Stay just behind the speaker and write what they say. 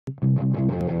All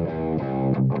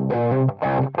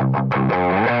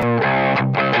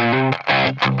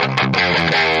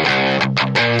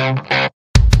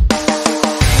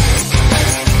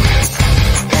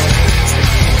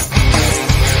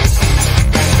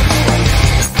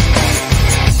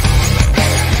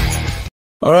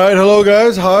right, hello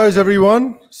guys. How is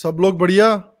everyone? Sab log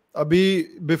badhiya?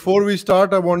 Abhi, before we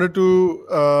start, I wanted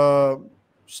to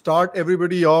start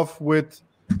everybody off with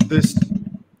this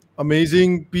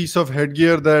amazing piece of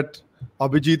headgear that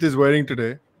Abhijit is wearing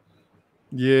today.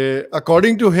 Yeah,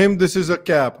 according to him, this is a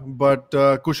cap, but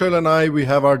Kushal and I, we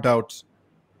have our doubts.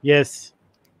 Yes.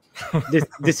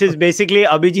 This is basically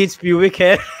Abhijit's pubic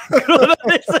hair.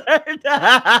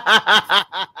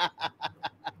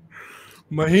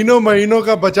 महीनों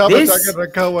का बचा के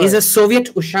रखा हुआ है. This is a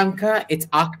Soviet Ushanka. It's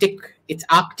Arctic.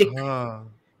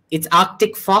 It's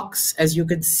Arctic fox, as you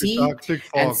can see.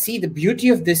 And see, the beauty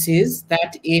of this is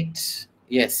that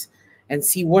and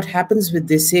see what happens with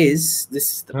this is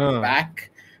the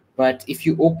back. But if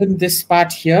you open this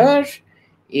part here,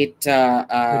 it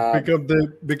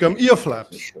become ear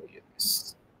flaps. Let me show you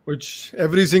this. Which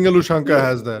every single Ushanka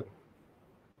has that.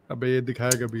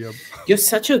 You're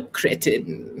such a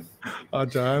cretin.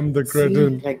 I'm the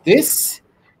cretin. See, like this,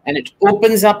 and it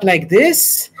opens up like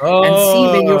this. And see,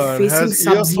 when you're facing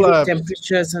sub-zero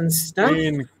temperatures and stuff.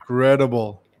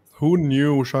 Incredible. Who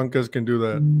knew Ushankas can do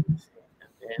that?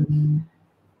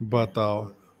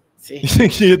 Batao.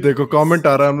 ये देखो comment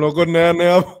आ रहा है हम लोगों को नया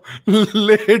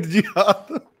late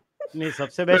जिहाद. नहीं,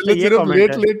 सबसे बेस्ट ये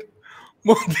comment है.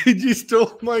 Modi ji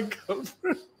stole my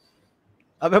girlfriend.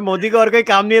 अबे मोदी को और कोई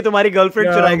काम नहीं है, तुम्हारी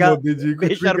गर्लफ्रेंड चुराएगा. मोदी जी कुछ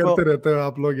भी करते रहते हैं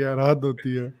आप लोग यार, हद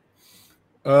होती है.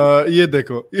 ये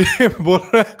देखो, ये बोल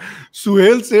रहा है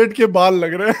सुहेल सेठ के बाल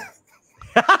लग रहे हैं.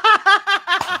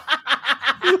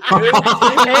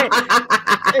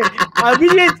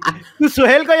 अभिजीत, तू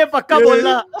सुहेल को ये पक्का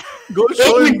बोलना.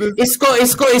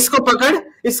 इसको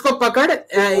पकड़.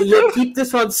 You keep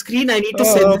this on screen. I need to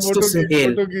send this to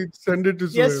Suhail. Send it to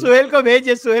Suhail. ये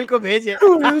सुहेल को भेज.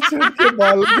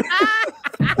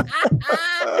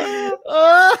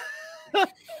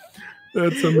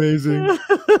 That's amazing.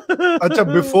 Acha,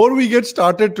 before we get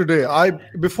started today,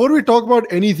 before we talk about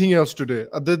anything else today,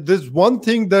 there's one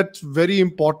thing that's very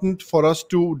important for us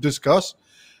to discuss,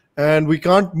 and we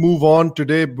can't move on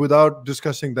today without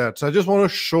discussing that. So I just want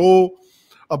to show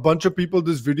a bunch of people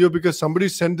this video because somebody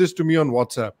sent this to me on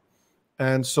WhatsApp,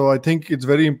 and so I think it's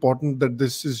very important that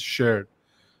this is shared.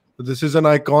 This is an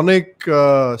iconic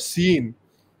scene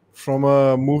from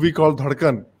a movie called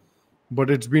Dhadkan, but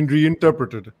it's been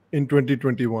reinterpreted in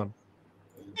 2021.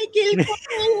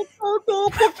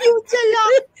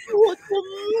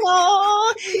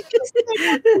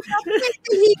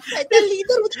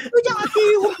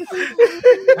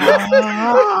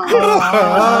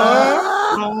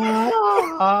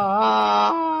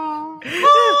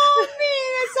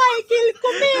 Cycle को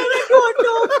मेरे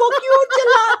टोटो को क्यों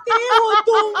चलाते हो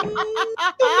तुम?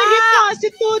 तुम्हारे पास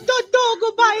तो दो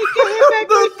बाइक है,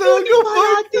 पेट्रोल क्यों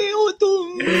भराते हो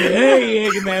तुम?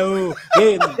 एक मैं हूँ.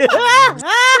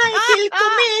 साइकिल को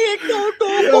मेरे टोटो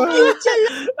को क्यों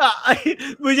चला?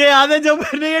 मुझे याद है जब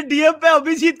मैंने ये डीएम पे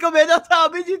अभिजीत को भेजा था,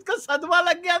 अभिजीत को सदमा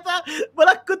लग गया था.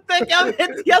 बोला कुत्ते क्या भेज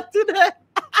दिया तूने?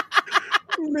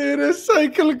 मेरे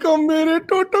साइकिल को मेरे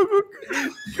टोटो को.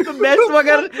 तो बेस्ट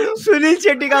मगर सुनील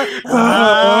शेट्टी का.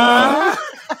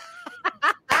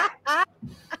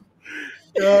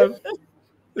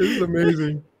 It's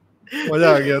amazing. मजा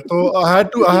आ गया. So I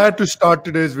had to start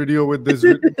today's video with this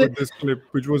clip,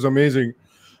 which was amazing.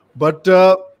 But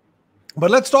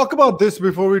let's talk about this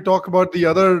before we talk about the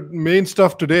other main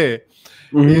stuff today.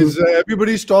 Is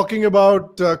everybody's talking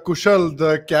about Kushal,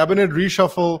 the cabinet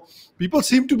reshuffle. People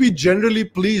seem to be generally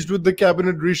pleased with the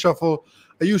cabinet reshuffle.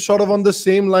 Are you sort of on the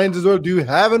same lines as well? Do you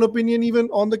have an opinion even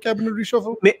on the cabinet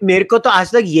reshuffle? मेरे को तो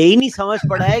आज तक यही नहीं समझ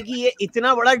पड़ा है कि ये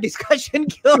इतना बड़ा डिस्कशन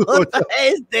क्यों होता है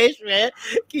इस देश में,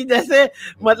 कि जैसे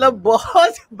मतलब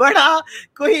बहुत बड़ा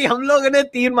कोई हम लोगों ने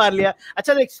तीर मार लिया.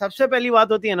 अच्छा देख, सबसे पहली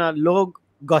बात होती है ना, लोग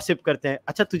गॉसिप करते हैं.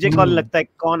 अच्छा तुझे कौन लगता है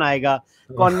कौन आएगा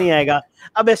कौन नहीं आएगा?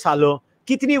 अबे सालो,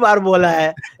 कितनी बार बोला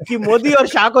है कि मोदी और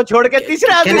शाह को छोड़ के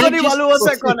तीसरे आदमी को नहीं मालूम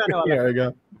होता कौन आने वाला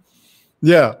है.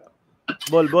 Yeah.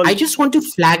 Bol. I just want to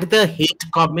flag the hate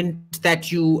comment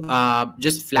that you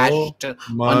just flashed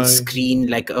on screen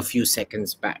like a few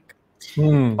seconds back.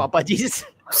 Papa Jesus.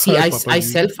 See, I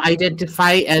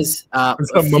self-identify as a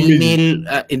female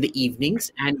in the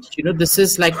evenings, and you know this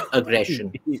is like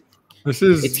aggression. This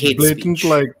is blatant speech.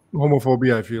 Like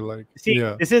homophobia, I feel like. See,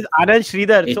 this is Anand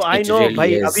Sridhar, so I know really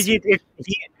bhai Abhijit.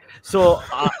 So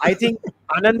I think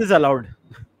Anand is allowed.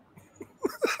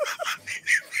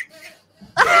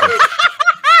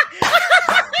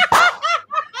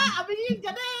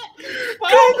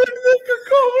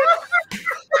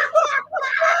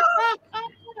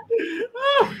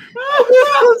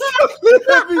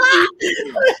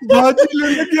 बाजी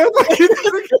लेने गया था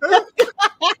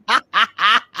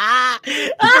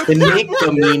कितने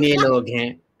कमीने लोग हैं,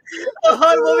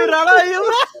 और वो भी राणा अय्यूब।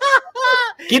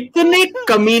 कितने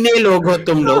कमीने लोग हो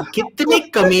तुम लोग, कितने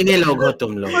कमीने लोग हो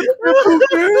तुम लोग।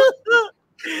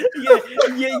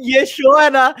 ये शो है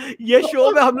ना, ये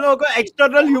शो में हम लोगों को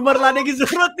एक्सटर्नल ह्यूमर लाने की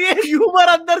जरूरत नहीं है, ह्यूमर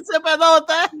अंदर से पैदा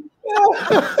होता है।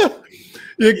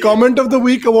 ये comment of the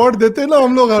week award देते हैं ना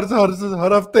हम लोग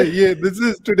हर हफ्ते, ये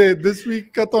दिस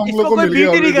वीक का तो हम लोग को मिल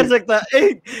गया। बीट ही नहीं कर सकता।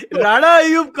 राणा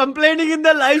अय्यूब complaining in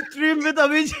the live stream with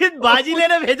Abhijit, बाजी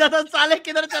लेने भेजा था, साले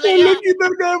किधर चले गया,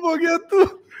 किधर गायब हो गया तू।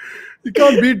 You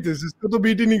can't beat this. इसको तो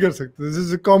बीट ही नहीं कर सकते। This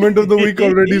is a comment of the week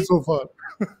already so far.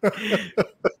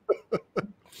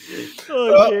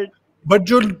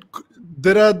 But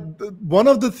there are one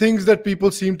of the things that people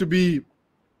seem to be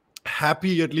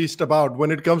happy at least about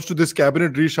when it comes to this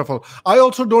cabinet reshuffle. I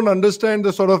also don't understand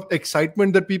the sort of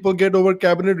excitement that people get over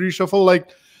cabinet reshuffle.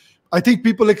 Like, I think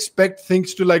people expect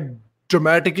things to like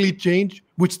dramatically change,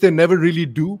 which they never really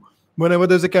do whenever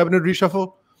there's a cabinet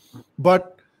reshuffle.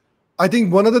 But I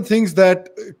think one of the things that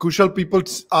Kushal people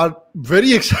are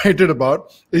very excited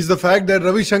about is the fact that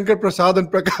Ravi Shankar Prasad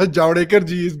and Prakash Javadekar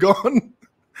ji is gone.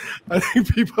 I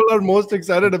think people are most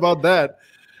excited about that.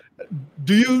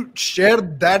 Do you share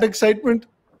that excitement?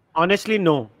 Honestly,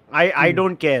 no. I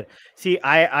don't care. See,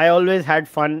 I always had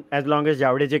fun as long as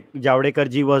Javadekar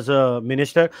ji was a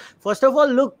minister. First of all,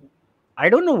 look, I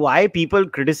don't know why people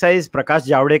criticize Prakash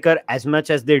Javadekar as much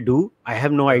as they do. I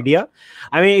have no idea.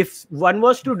 I mean, if one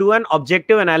was to do an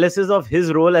objective analysis of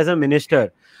his role as a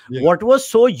minister, what was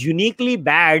so uniquely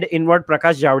bad in what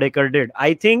Prakash Javadekar did?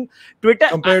 I think Twitter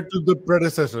compared to the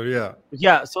predecessor,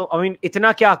 yeah. So I mean,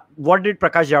 itna kya? What did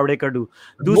Prakash Javadekar do?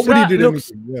 Nobody did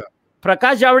anything. Yeah.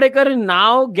 Prakash Javadekar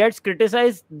now gets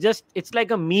criticized. Just it's like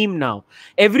a meme now.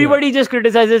 Everybody just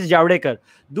criticizes Javadekar.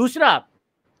 Dusra,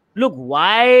 look,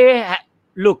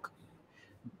 look,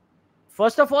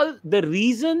 first of all, the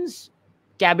reasons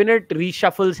cabinet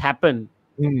reshuffles happen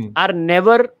are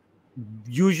never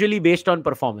usually based on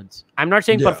performance. I'm not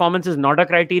saying performance is not a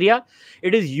criteria.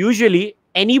 It is usually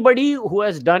anybody who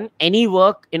has done any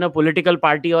work in a political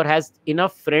party or has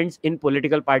enough friends in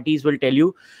political parties will tell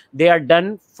you they are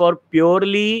done for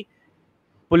purely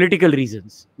political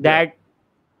reasons. That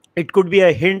it could be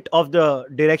a hint of the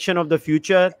direction of the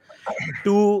future.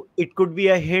 It could be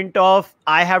a hint of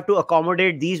I have to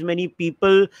accommodate these many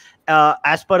people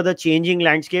as per the changing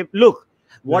landscape. Look,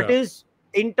 what is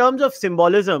in terms of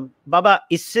symbolism, Baba,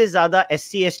 इससे ज़्यादा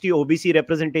SC, ST, OBC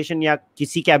representation या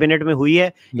किसी cabinet में हुई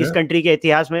है इस country के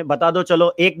इतिहास में? बता दो,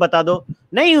 चलो एक बता दो।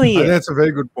 नहीं हुई है। That's a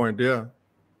very good point. Yeah.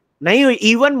 नहीं हुई।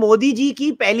 Even मोदी जी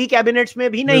की पहली कैबिनेट्स में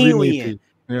भी नहीं हुई है।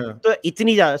 So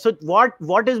itni zyada. So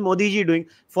what is Modi ji doing?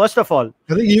 First of all,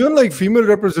 I think even like female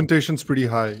representation is pretty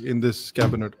high in this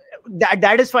cabinet.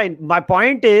 That is fine. My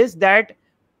point is that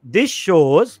this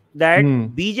shows that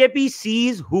BJP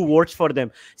sees who votes for them.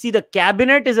 See, the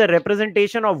cabinet is a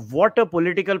representation of what a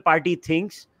political party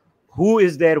thinks, who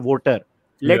is their voter.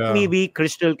 Let me be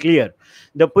crystal clear.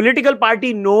 The political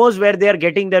party knows where they are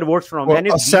getting their votes from. Well, and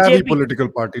if a savvy political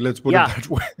party, let's put it that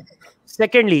way.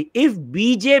 Secondly, if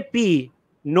BJP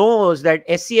knows that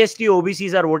SC, ST,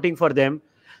 OBCs are voting for them,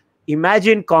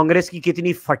 imagine Congress की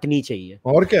कितनी फटनी चाहिए।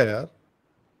 और क्या यार?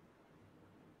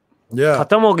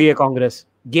 खत्म हो गई है कांग्रेस,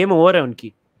 गेम ओवर है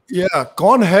उनकी।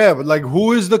 कौन है? Like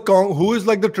who is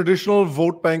like the traditional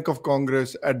vote bank of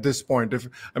Congress at this point? If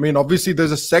I mean, obviously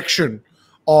there's a section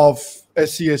of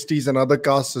SC, STs and other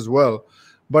castes as well,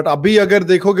 but अभी अगर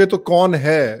देखोगे तो कौन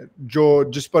है जो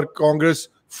जिस पर कांग्रेस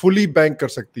fully bank कर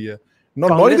सकती है?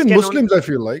 Not even Muslims, I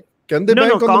feel like. Can they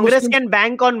bank on Congress Muslims? can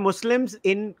bank on Muslims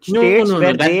in states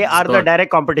where they are the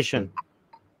direct competition.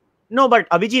 No, but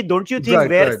Abhijit, don't you think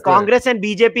where Congress and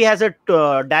BJP has a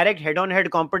direct head-on-head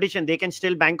competition, they can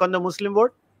still bank on the Muslim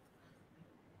vote?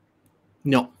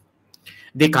 No,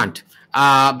 they can't.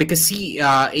 Because see,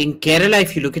 in Kerala,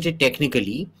 if you look at it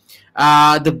technically,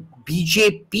 the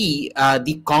BJP,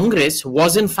 the Congress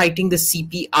wasn't fighting the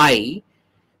CPI,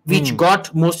 which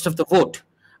got most of the vote.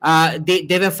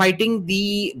 They were fighting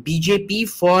the BJP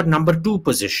for number 2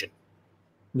 position.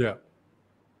 Yeah.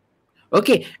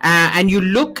 Okay. And you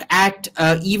look at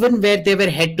even where they were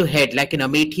head to head, like in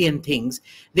Amethi and things,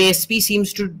 the SP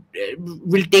seems to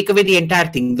will take away the entire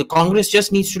thing. The Congress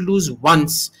just needs to lose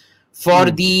once for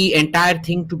the entire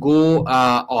thing to go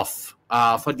off,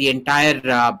 for the entire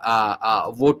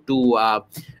vote to,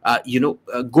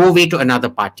 go away to another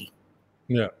party.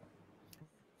 Yeah.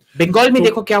 Bengal mein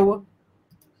dekho kya hua?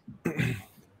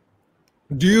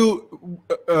 Do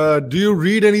you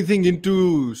read anything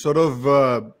into sort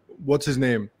of what's his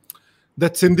name,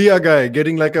 that Scindia guy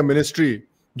getting like a ministry?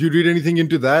 Do you read anything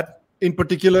into that in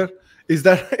particular? Is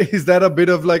that a bit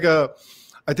of like a?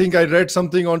 I think I read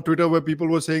something on Twitter where people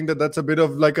were saying that that's a bit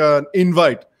of like an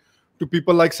invite to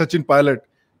people like Sachin Pilot.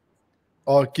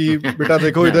 Or ki beta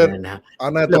dekho idhar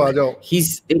aana hai to aa jao.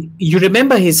 You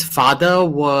remember his father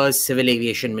was civil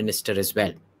aviation minister as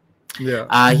well.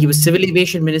 Yeah. He was civil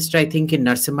aviation minister, I think, in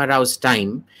Narasimha Rao's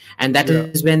time, and that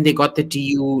is when they got the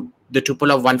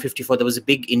tuple of 154. There was a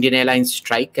big Indian Airlines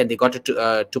strike, and they got a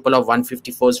tuple of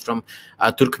 154s from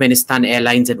Turkmenistan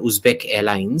Airlines and Uzbek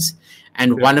Airlines,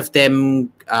 and one of them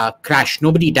crashed.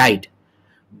 Nobody died,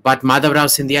 but Madhav Rao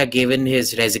Scindia gave in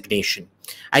his resignation.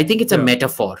 I think it's a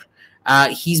metaphor.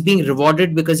 He's being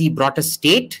rewarded because he brought a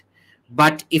state.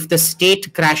 But if the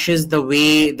state crashes the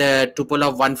way the tuple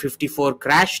of 154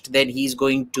 crashed, then he's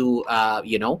going to,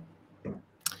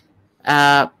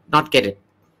 not get it.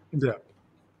 Yeah.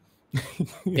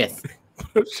 Yes.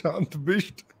 प्रशांत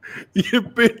बिष्ट, ये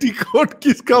petticoat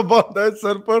किसका बांधा है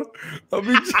sir पर?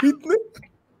 अभिजीत ने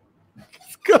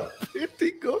किसका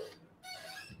petticoat?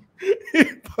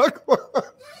 भगवान,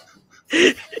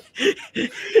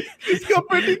 इसका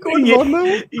petticoat बांधा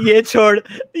है? ये छोड़,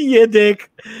 ये देख,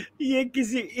 ये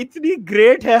किसी इतनी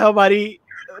ग्रेट है हमारी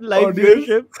लाइव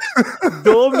व्यूअरशिप,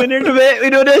 2 मिनट में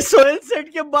इन्होंने सोहेल सेठ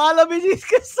के बाल अभिजीत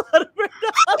के सर पे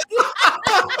डाल दिए।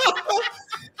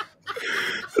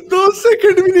 2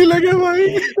 सेकंड भी नहीं लगे भाई।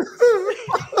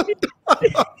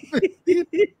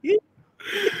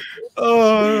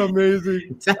 Oh,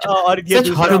 amazing. Such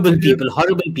horrible people.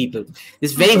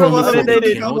 This is very homophobic,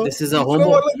 you know. This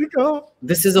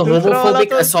is a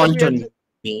homophobic assault on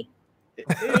me.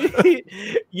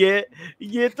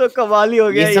 ये तो कमाल ही हो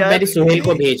गया यार। ये सब मेरे सोहेल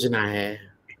को भेजना है।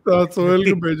 सोहेल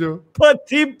को भेजो।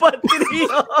 पति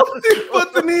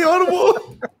पत्नी और वो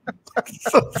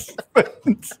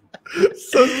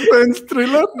सस्पेंस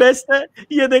थ्रिलर बेस्ट है।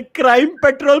 ये देख, क्राइम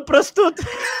पेट्रोल प्रस्तुत।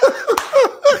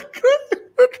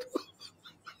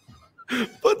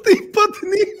 पति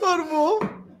पत्नी और वो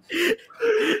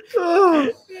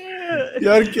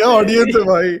यार क्या ऑडियंस है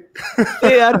भाई।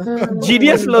 यार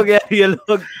जीनियस लोग हैं ये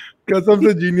लोग, कसम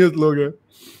से जीनियस लोग हैं।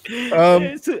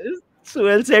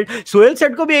 सोहेल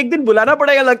सेठ को भी एक दिन बुलाना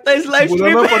पड़ेगा लगता है इस लाइव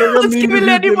स्ट्रीम में, उसकी भी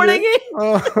लेनी पड़ेगी।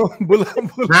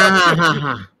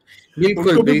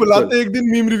 बिल्कुल भी बुलाते एक दिन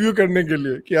मीम रिव्यू करने के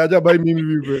लिए कि आजा भाई मीम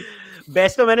रिव्यू पे।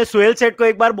 बेस्ट तो मैंने सोहेल सेठ को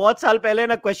एक बार बहुत साल पहले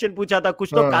ना क्वेश्चन पूछा था, कुछ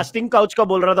तो कास्टिंग काउच का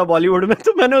बोल रहा था बॉलीवुड में,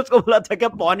 तो मैंने उसको बोला था क्या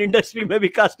पॉर्न इंडस्ट्री में भी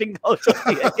कास्टिंग काउच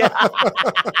होती है क्या?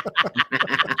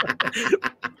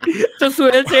 तो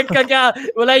सोहेल सेठ का क्या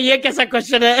बोला, ये कैसा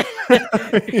क्वेश्चन है?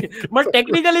 बट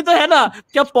टेक्निकली तो है ना,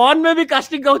 क्या पॉर्न में भी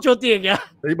कास्टिंग काउच होती है क्या?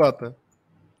 सही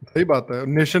बात है।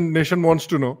 Nation wants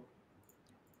to know.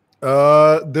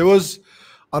 There was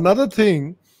another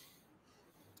thing,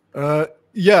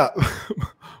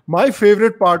 my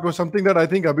favorite part was something that I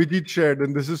think Abhijit shared,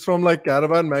 and this is from like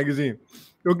Caravan magazine.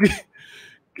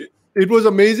 It was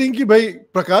amazing कि भाई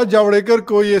प्रकाश जावड़ेकर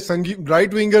को ये संगीत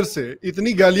राइट विंगर से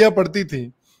इतनी गालियां पड़ती थी.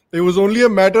 It was only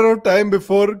a matter of time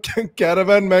before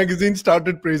Caravan magazine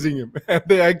started praising him, and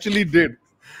they actually did.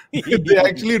 They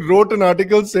actually wrote an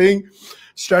article saying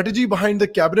strategy behind the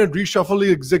cabinet reshuffle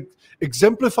is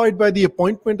exemplified by the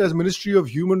appointment as Ministry of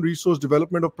Human Resource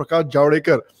Development of Prakash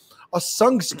Javadekar, a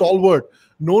sung stalwart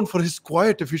known for his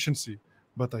quiet efficiency.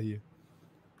 Bataiye.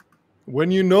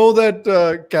 When you know that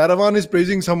Caravan is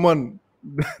praising someone,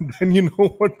 then you know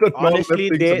what the honestly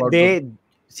they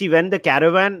see when the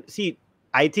Caravan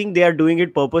I think they are doing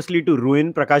it purposely to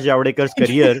ruin Prakash Javadekar's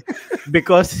career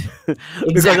because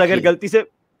अगर गलती से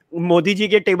मोदी जी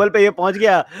के table पे ये पहुंच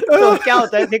गया तो क्या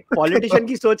होता है, देख पॉलिटिशियन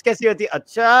की सोच कैसी होती है,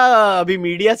 अच्छा अभी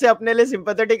मीडिया से अपने लिए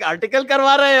सिंपैथेटिक आर्टिकल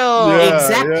करवा रहे हो।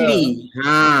 एग्जैक्टली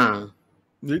हाँ,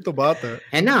 यही तो बात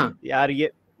है ना यार।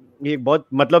 ये बहुत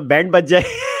मतलब बैंड बज जाए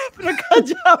प्रकाश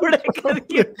जावड़ेकर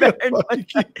की बैंड बज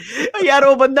जाए यार।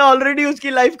 वो बंदा ऑलरेडी उसकी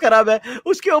लाइफ खराब है,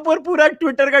 उसके ऊपर पूरा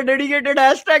ट्विटर का डेडिकेटेड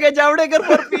हैशटैग है Javadekar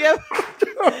for PM.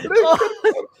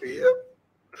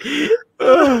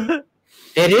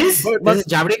 There is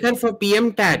Javadekar for PM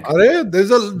tag.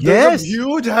 There's a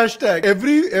huge hashtag.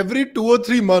 Every 2 or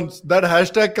 3 months, that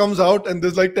hashtag comes out, and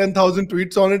there's like 10,000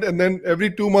 tweets on it, and then every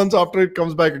 2 months after it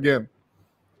comes back again.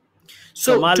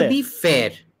 So to be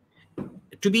fair,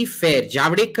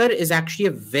 Javadekar is actually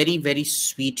a very, very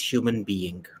sweet human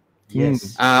being. Yes.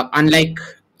 Unlike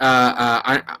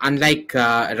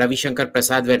Ravi Shankar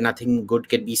Prasad, where nothing good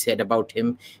can be said about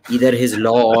him, either his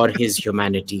law or his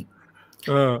humanity.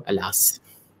 Alas.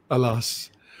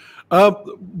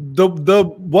 The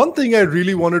one thing I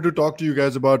really wanted to talk to you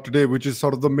guys about today, which is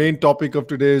sort of the main topic of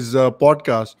today's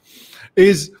podcast,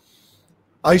 is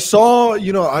I saw,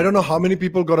 I don't know how many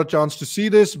people got a chance to see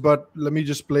this, but let me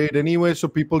just play it anyway so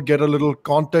people get a little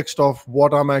context of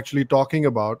what I'm actually talking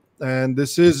about. And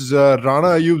this is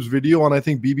Rana Ayyub's video on, I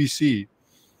think, BBC,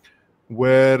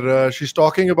 where she's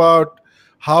talking about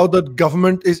how the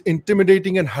government is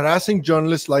intimidating and harassing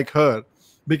journalists like her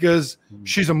because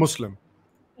she's a Muslim.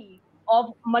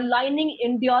 Of maligning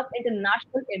India's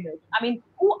international image. I mean,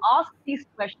 who asked these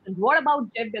questions? What about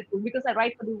Jeff Bezos? Because I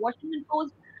write for the Washington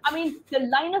Post. I mean, the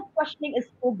line of questioning is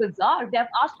so bizarre. They've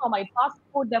asked for my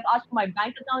passport. They've asked for my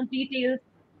bank account details.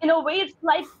 In a way, it's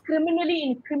like criminally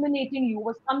incriminating you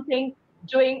or something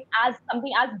doing as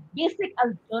something as basic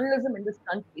as journalism in this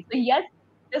country. So yes,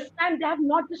 this time they have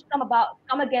not just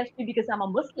come against me because I'm a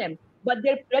Muslim, but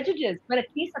they're prejudiced. But at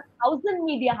least 1,000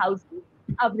 media houses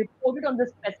have reported on this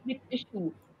specific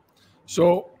issue.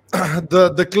 So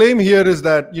the claim here is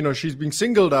that, she's being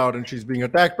singled out and she's being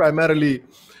attacked primarily,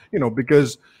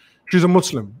 because she's a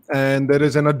Muslim and there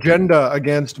is an agenda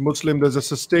against Muslims. There's a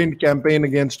sustained campaign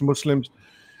against Muslims.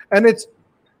 And it's,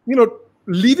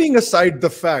 leaving aside the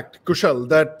fact, Kushal,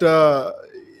 that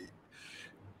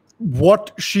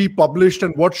what she published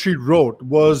and what she wrote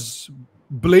was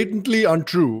blatantly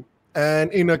untrue.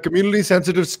 And in a community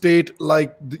sensitive state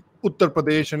like Uttar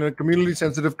Pradesh and a community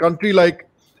sensitive country like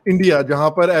India, जहाँ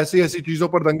पर ऐसी चीजों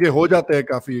पर दंगे हो जाते हैं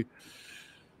काफी,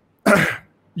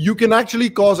 you can actually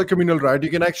cause a communal riot. You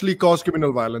can actually cause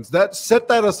communal violence. Set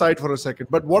that aside for a second.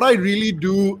 But what I really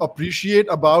do appreciate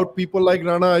about people like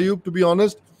Rana Ayyub, to be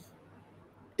honest,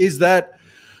 is that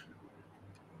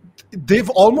they've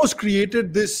almost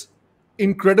created this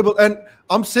incredible, and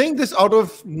I'm saying this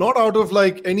not out of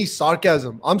like any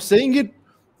sarcasm. I'm saying it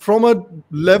from a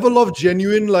level of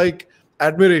genuine like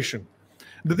admiration,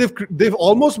 that they've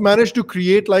almost managed to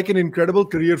create like an incredible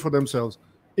career for themselves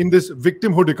in this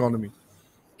victimhood economy.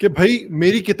 कि भाई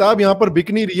मेरी किताब यहाँ पर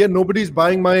बिक नहीं रही है, nobody is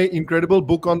buying my incredible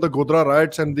book on the Godhra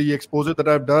riots and the exposure that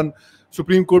I've done.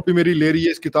 Supreme Court भी मेरी ले रही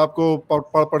है इस किताब को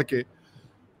पढ़ के.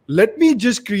 Let me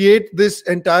just create this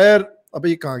entire, अबे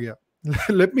ये कहाँ गया?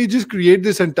 Let me just create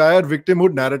this entire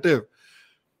victimhood narrative.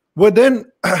 Well, then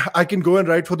I can go and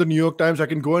write for the New York Times. I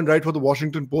can go and write for the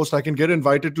Washington Post. I can get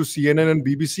invited to CNN and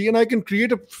BBC, and I can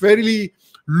create a fairly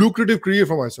lucrative career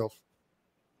for myself.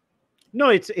 No,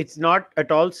 it's not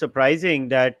at all surprising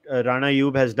that Rana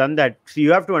Ayyub has done that. So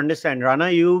you have to understand, Rana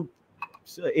Ayyub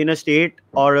in a state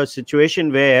or a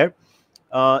situation where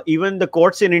even the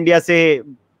courts in India say,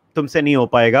 "Tumse nahi ho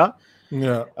payega."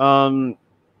 Yeah.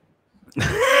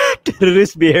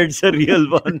 Terrorist behead's a real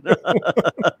one.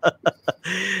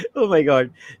 Oh my God.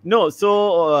 No,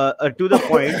 so to the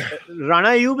point, Rana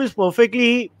Ayyub is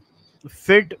perfectly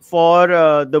fit for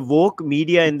the woke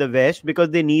media in the West because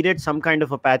they needed some kind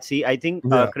of a patsy. I think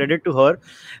credit to her.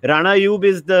 Rana Ayyub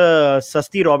is the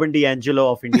Sasti Robin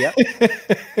DiAngelo of India.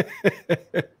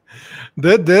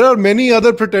 There are many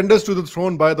other pretenders to the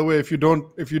throne, by the way, if you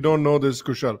don't know this,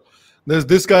 Kushal. There's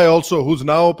this guy also who's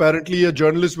now apparently a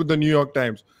journalist with the New York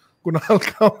Times. Kunal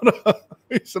Kamra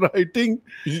is writing.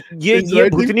 ये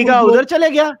भूतनी का उधर चले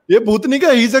गया. ये भूतनी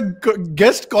का, he's a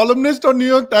guest columnist on New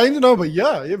York Times now,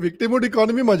 भैया. ये victimhood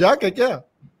economy मजाक है क्या?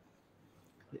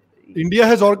 India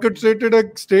has orchestrated a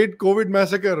state COVID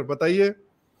massacre. बताइए.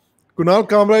 Kunal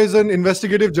Kamra is an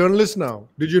investigative journalist now.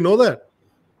 Did you know that?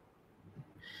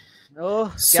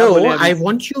 Oh, so I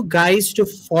want you guys to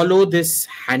follow this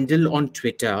handle on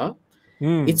Twitter.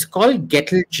 It's called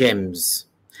Gettle Gems.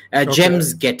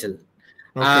 Gems Gettle.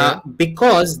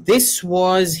 Because this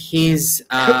was his,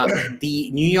 the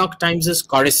New York Times'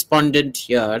 correspondent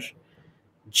here,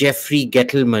 Jeffrey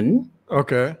Gettleman.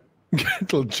 Okay.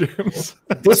 Gettle Gems.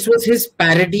 This was his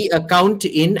parody account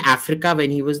in Africa when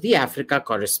he was the Africa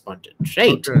correspondent,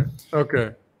 right?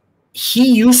 Okay.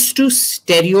 He used to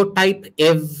stereotype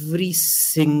every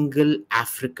single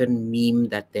African meme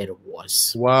that there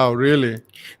was. Wow, really?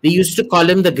 They used to call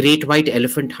him the Great White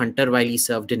Elephant Hunter while he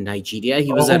served in Nigeria.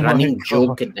 He was a running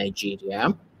joke in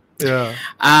Nigeria. Yeah.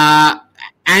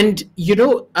 And, you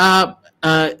know,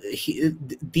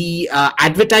 the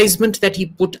advertisement that he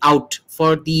put out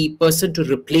for the person to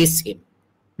replace him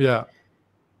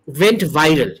went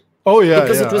viral. Oh, yeah.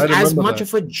 Because it was as much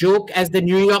of a joke as the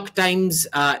New York Times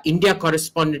India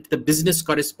correspondent, the business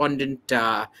correspondent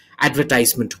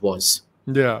advertisement was.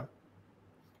 Yeah.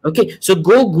 Okay, so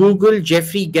go Google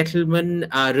Jeffrey Gettleman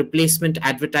replacement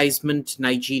advertisement,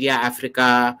 Nigeria,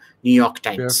 Africa, New York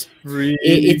Times. Jeffrey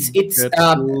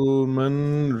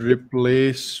Gettleman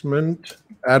replacement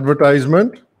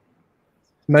advertisement,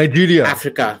 Nigeria.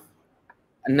 Africa.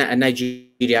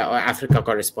 Nigeria or Africa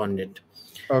correspondent.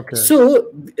 Okay.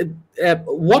 So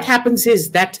what happens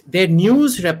is that their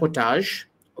news reportage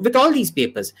with all these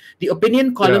papers, the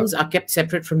opinion columns are kept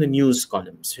separate from the news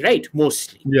columns, right?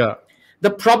 Mostly. Yeah.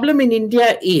 The problem in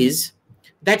India is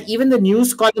that even the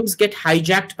news columns get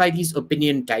hijacked by these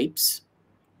opinion types,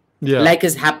 like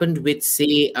has happened with,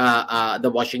 say,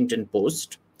 the Washington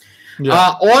Post.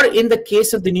 Or in the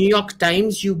case of the New York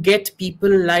Times, you get people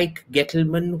like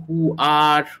Gettleman who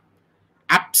are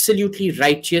absolutely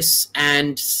righteous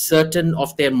and certain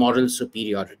of their moral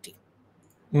superiority.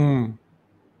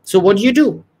 So what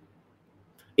do?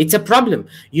 It's a problem.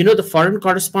 You know, the Foreign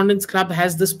Correspondents Club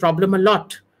has this problem a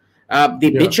lot.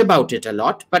 They bitch about it a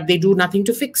lot, but they do nothing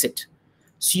to fix it.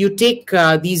 So you take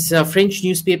these French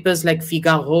newspapers like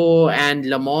Figaro and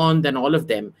Le Monde and all of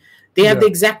them, they have the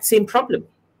exact same problem.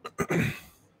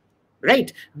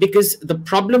 Right? Because the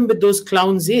problem with those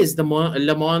clowns is the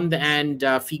Le Monde and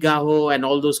Figaro and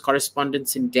all those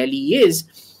correspondents in Delhi is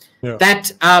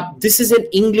that this is an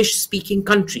English-speaking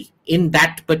country in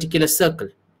that particular circle.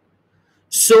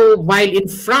 So while in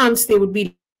France, they would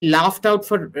be laughed out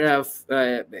for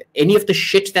any of the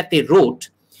shit that they wrote,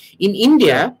 in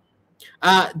India,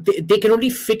 they can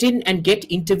only fit in and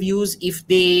get interviews if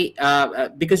they,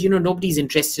 because, you know, nobody's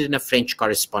interested in a French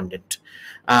correspondent.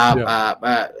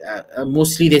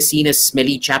 Mostly they're seen as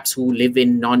smelly chaps who live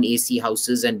in non-AC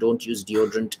houses and don't use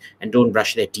deodorant and don't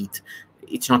brush their teeth.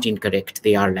 It's not incorrect.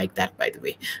 They are like that, by the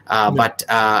way. But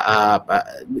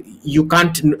you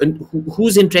can't,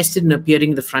 who's interested in appearing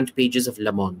in the front pages of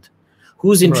Le Monde?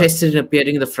 Who's interested in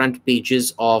appearing in the front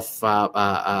pages of,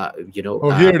 you know? Oh,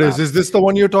 here it is. Is this the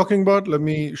one you're talking about? Let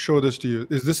me show this to you.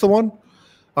 Is this the one?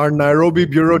 Our Nairobi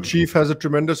bureau chief has a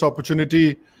tremendous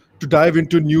opportunity to dive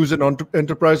into news and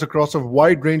enterprise across a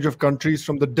wide range of countries,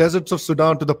 from the deserts of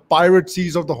Sudan to the pirate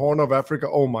seas of the Horn of Africa.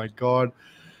 Oh my God.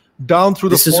 Down through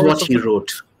the forests of the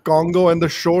Congo and the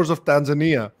shores of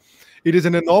Tanzania. It is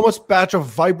an enormous patch of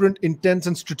vibrant, intense,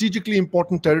 and strategically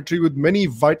important territory with many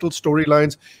vital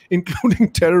storylines,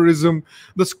 including terrorism,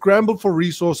 the scramble for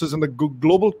resources, and the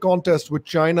global contest with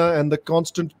China, and the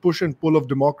constant push and pull of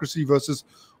democracy versus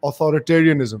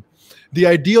authoritarianism. The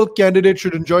ideal candidate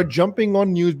should enjoy jumping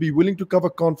on news, be willing to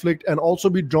cover conflict, and also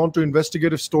be drawn to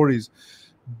investigative stories.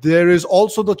 There is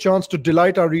also the chance to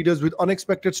delight our readers with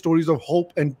unexpected stories of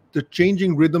hope and the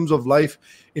changing rhythms of life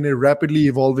in a rapidly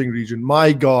evolving region.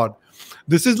 My God,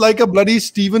 this is like a bloody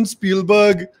Steven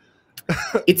Spielberg.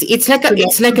 It's like a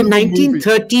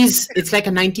 1930s. It's like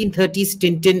a 1930s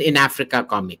Tintin in Africa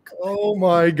comic. Oh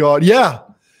my God, yeah,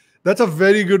 that's a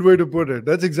very good way to put it.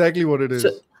 That's exactly what it is.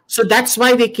 So that's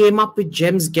why they came up with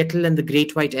James Gettle and the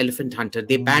Great White Elephant Hunter.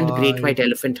 They banned Great White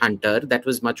Elephant Hunter. That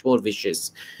was much more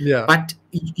vicious. Yeah. But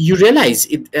you realize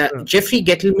Jeffrey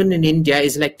Gettleman in India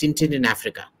is like Tintin in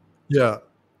Africa. Yeah.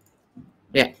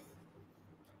 Yeah.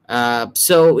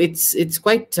 So it's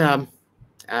quite who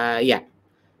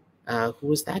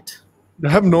was that? I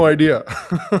have no idea.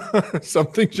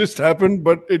 Something just happened,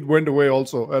 but it went away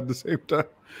also at the same time.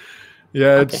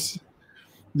 Yeah, it's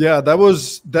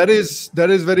that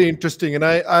is very interesting. And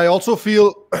I also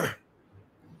feel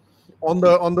on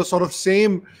the sort of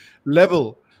same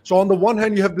level. So on the one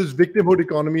hand, you have this victimhood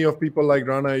economy of people like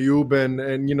Rana Ayyub,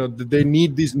 and you know, they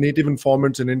need these native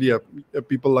informants in India,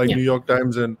 people like New York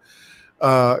Times and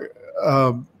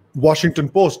Washington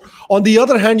Post. On the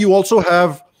other hand, you also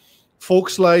have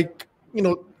folks like, you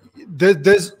know,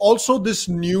 there's also this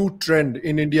new trend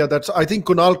in India that's, I think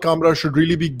Kunal Kamra should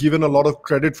really be given a lot of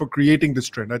credit for creating this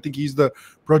trend. I think he's the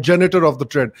progenitor of the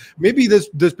trend. Maybe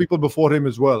there's people before him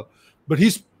as well, but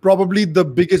he's probably the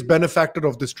biggest benefactor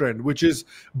of this trend, which is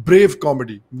brave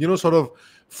comedy, you know, sort of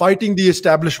fighting the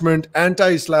establishment,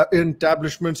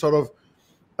 anti-establishment sort of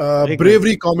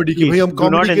bravery comedy. Speaking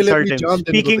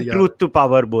truth to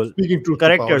power, bol. Speaking truth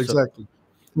Correct to power, yourself. exactly.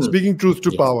 Speaking truth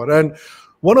to power. And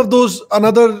one of those,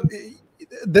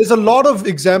 there's a lot of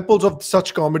examples of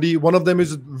such comedy. One of them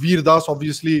is Veer Das,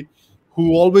 obviously,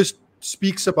 who always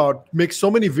makes so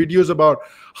many videos about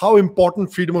how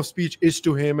important freedom of speech is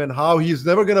to him and how he's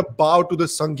never going to bow to the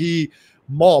Sanghi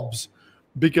mobs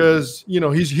because, you know,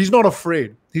 he's not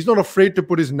afraid. He's not afraid to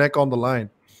put his neck on the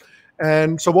line.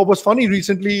 And so what was funny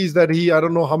recently is that I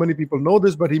don't know how many people know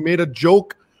this, but he made a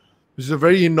joke, which is a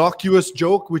very innocuous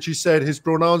joke, which he said his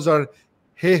pronouns are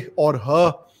he or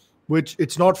her, which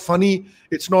it's not funny,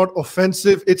 it's not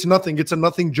offensive, it's nothing. It's a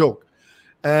nothing joke.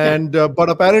 And but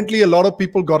apparently a lot of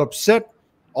people got upset.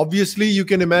 Obviously, you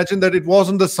can imagine that it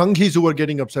wasn't the Sanghis who were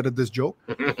getting upset at this joke.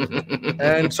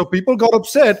 And so people got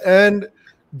upset. And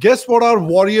guess what our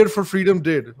warrior for freedom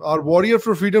did? Our warrior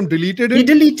for freedom deleted it. He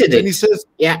deleted it. And he says,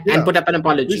 and put up an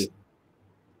apology.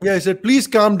 He said, please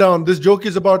calm down. This joke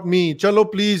is about me.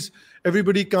 Chalo, please.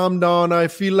 Everybody calm down. I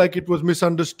feel like it was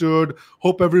misunderstood.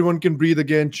 Hope everyone can breathe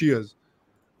again. Cheers.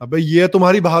 अबे ये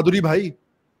तुम्हारी बहादुरी भाई.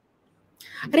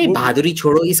 अरे बहादुरी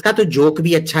छोड़ो, इसका तो जोक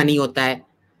भी अच्छा नहीं होता है.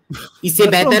 इससे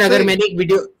बेहतर अगर मैंने एक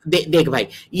वीडियो देख भाई,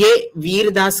 ये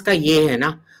वीरदास का ये है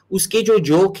ना, उसके जो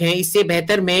जोक हैं, इससे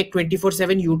बेहतर मैं एक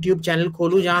 24/7 यूट्यूब चैनल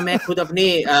खोलूं जहां मैं खुद अपने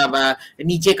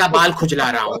नीचे का बाल खुजला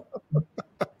रहा हूं.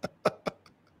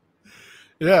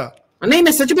 नहीं,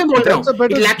 मैं सच में बोल रहा हूँ. It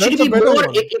will actually be more,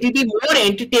 it will be more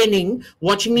entertaining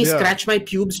watching me scratch my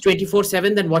pubes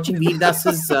 24/7 than watching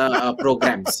Veerdas's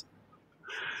programs.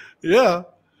 Yeah.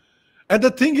 And the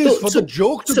thing is, for the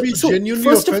joke to be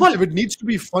genuinely offensive, it needs to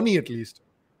be funny at least.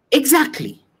 Exactly.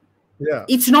 Yeah.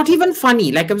 It's not even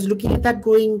funny. Like I was looking at that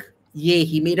going, yeah,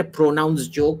 he made a pronouns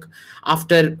joke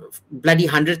after bloody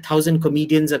 100,000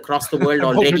 comedians across the world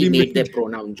already made their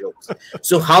pronoun jokes.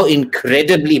 So how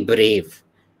incredibly brave.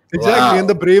 Exactly. Wow. And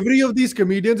the bravery of these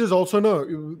comedians is also, no,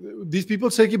 these people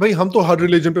say कि भाई हम तो हर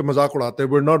religion पे मजाक उड़ाते हैं.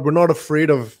 We're not afraid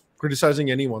of criticizing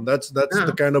anyone. That's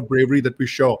the kind of bravery that we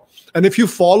show. And if you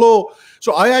follow,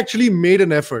 so I actually made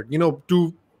an effort, you know,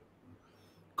 to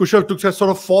Kushal, to sort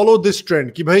of follow this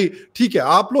trend कि भाई ठीक है,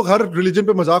 आप लोग हर religion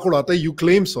पे मजाक उड़ाते हैं, you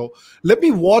claim so. Let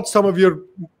me watch some of your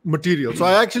material. So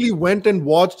I actually went and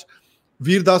watched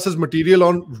Veerdas's material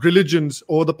on religions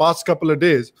over the past couple of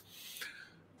days.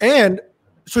 And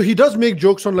so he does make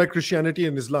jokes on like Christianity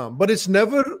and Islam, but it's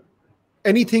never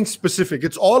anything specific.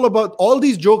 It's all about, all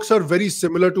these jokes are very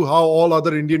similar to how all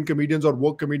other Indian comedians or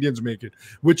woke comedians make it,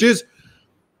 which is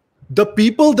the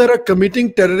people that are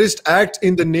committing terrorist acts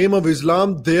in the name of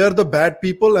Islam, they are the bad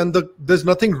people, and there's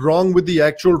nothing wrong with the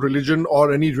actual religion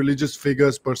or any religious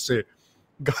figures per se.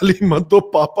 गाली मत दो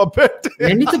पापा बैठे.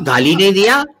 मैंने तो गाली नहीं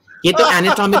दिया, ये तो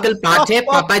एनाटॉमिकल पार्ट है.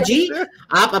 पापा जी,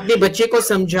 आप अपने बच्चे को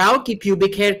समझाओ कि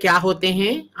प्यूबिक हेयर क्या होते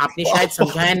हैं. आपने शायद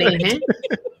समझाया नहीं है.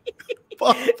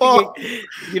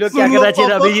 You know क्या करना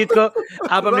चाहिए अभिजीत को?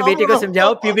 आप अपने बेटे को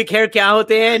समझाओ प्यूबिक हेयर क्या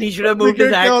होते हैं. And he should have moved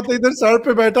his act. क्या होते हैं? इधर सर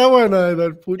पे बैठा हुआ है ना, इधर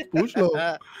पूछ लो.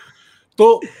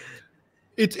 तो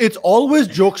it's always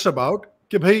jokes about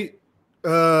कि भाई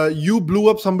you blew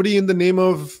up somebody in the name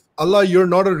of Allah, you're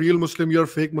not a real Muslim, you're a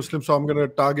fake Muslim, so I'm going to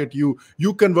target you.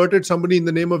 You converted somebody in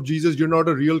the name of Jesus, you're not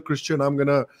a real Christian, I'm going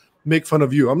to make fun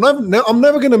of you. I'm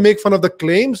never going to make fun of the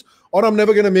claims, or I'm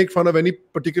never going to make fun of any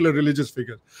particular religious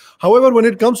figure. However, when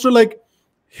it comes to like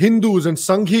Hindus and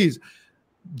Sanghis,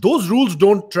 those rules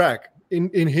don't track. In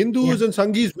Hindus and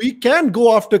Sanghis, we can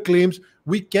go after claims,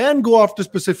 we can go after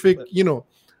specific, you know,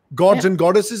 gods and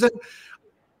goddesses, and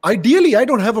ideally, I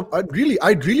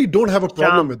really don't have a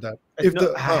problem with that. If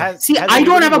I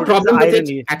don't have a problem with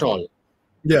it at all.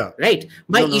 Yeah. Right.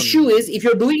 My issue is, if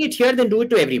you're doing it here, then do it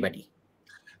to everybody.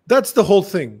 That's the whole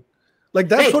thing. Like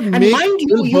that's what makes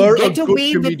Bill you Burr get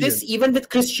away with this even with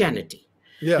Christianity.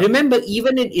 Yeah. Remember,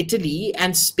 even in Italy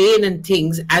and Spain and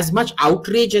things, as much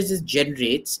outrage as it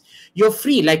generates, you're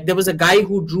free. Like there was a guy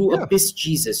who drew a piss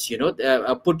Jesus, you know,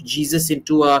 put Jesus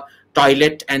into a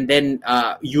toilet and then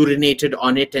urinated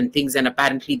on it and things, and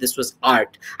apparently this was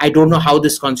art. I don't know how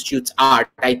this constitutes art.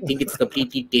 I think it's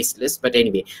completely tasteless, but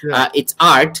anyway, it's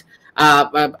art.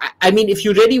 I mean, if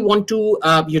you really want to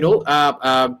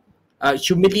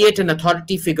humiliate an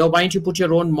authority figure, why don't you put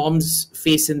your own mom's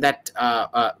face in that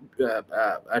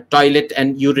toilet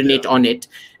and urinate on it,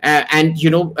 and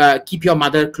keep your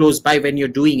mother close by when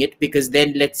you're doing it, because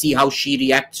then let's see how she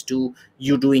reacts to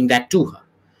you doing that to her.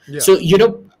 So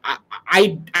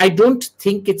I don't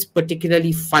think it's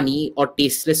particularly funny or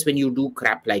tasteless when you do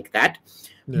crap like that,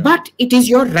 but it is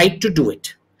your right to do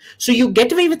it. So you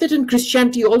get away with it in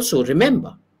Christianity also,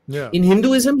 remember. In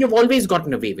Hinduism, you've always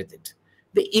gotten away with it.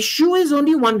 The issue is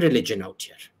only one religion out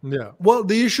here. Yeah. Well,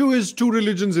 the issue is two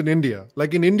religions in India.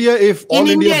 Like in India, if all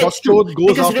India Bakshod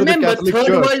goes after remember, the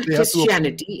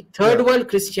Catholic Church, third world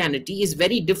Christianity is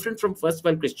very different from first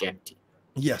world Christianity.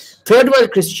 Yes. Third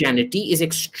world Christianity is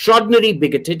extraordinarily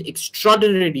bigoted,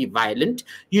 extraordinarily violent.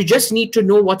 You just need to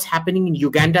know what's happening in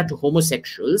Uganda to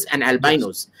homosexuals and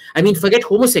albinos. I mean, forget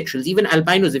homosexuals, even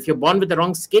albinos. If you're born with the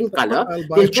wrong skin color,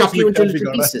 they'll chop you into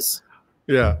little pieces.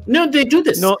 Yeah. No, they do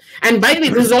this. No. And by the way,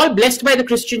 this is all blessed by the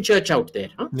Christian church out there.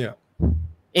 Huh? Yeah.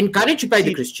 Encouraged by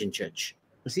the Christian church.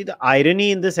 See, the irony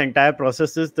in this entire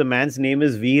process is the man's name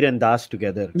is Veer and Das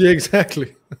together. Yeah,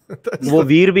 exactly. वो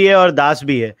वीर भी है और दास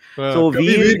भी है. So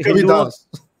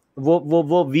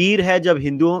वो वीर है जब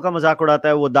हिंदुओं का मजाक उड़ाता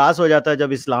है, वो दास हो जाता है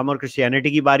जब इस्लाम और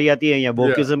क्रिश्चियनिटी की बारी आती है या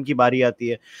वोकिज्म की बारी आती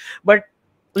है. But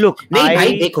look, नहीं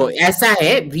भाई देखो, ऐसा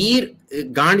है, वीर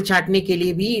गांड चाटने के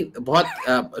लिए भी बहुत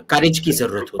करेज की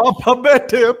जरूरत होती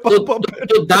है.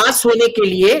 तो दास होने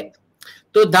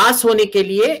के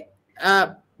लिए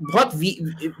बहुत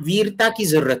वीरता की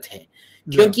जरूरत है.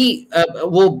 क्योंकि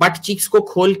वो बट चीक्स को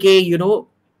खोल के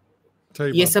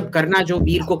ये सब करना जो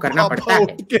वीर को करना पड़ता है।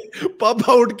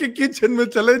 पापा उठ के किचन में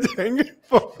चले जाएंगे,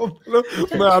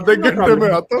 मैं आधे घंटे में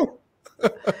आता हूँ।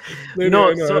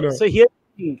 So here,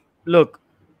 look,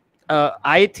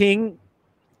 I think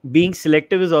being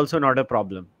selective is also not a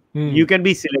problem. You can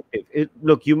be selective.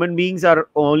 Look, human beings are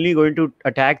only going to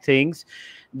attack things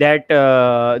that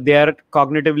they are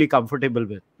cognitively comfortable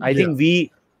with. I think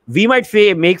we might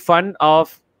make fun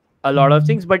of a lot of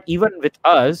things, but even with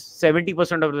us,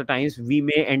 70% of the times we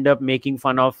may end up making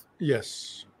fun of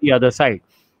the other side.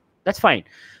 That's fine.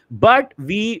 But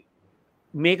we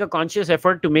make a conscious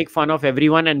effort to make fun of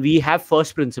everyone, and we have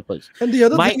first principles. And the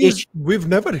other thing is, we've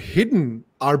never hidden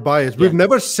our bias. We've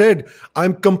never said,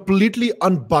 I'm completely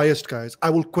unbiased, guys. I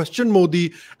will question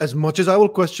Modi as much as I will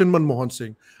question Manmohan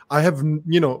Singh. I have,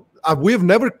 we have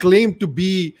never claimed to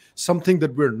be something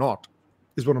that we're not,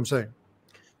 is what I'm saying.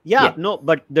 No,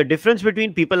 but the difference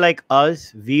between people like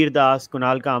us, Veer Das,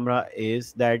 Kunal Kamra,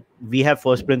 is that we have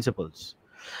first principles.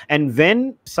 And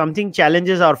when something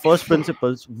challenges our first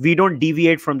principles, we don't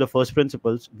deviate from the first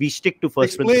principles. We stick to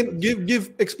first principles.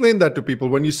 Explain that to people.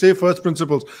 When you say first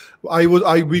principles,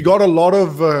 we got a lot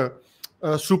of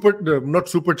not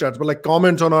super chats, but like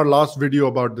comments on our last video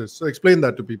about this. So explain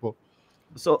that to people.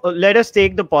 So let us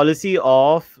take the policy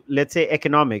of, let's say,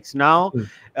 economics. Now,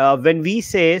 when we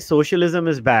say socialism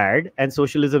is bad and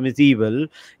socialism is evil,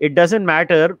 it doesn't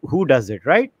matter who does it,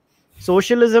 right?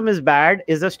 Socialism is bad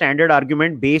is a standard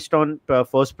argument based on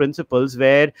first principles,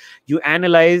 where you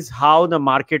analyze how the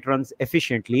market runs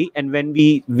efficiently. And when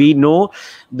we know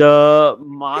the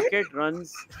market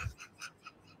runs...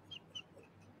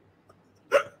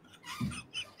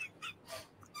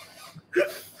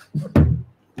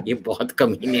 ये बहुत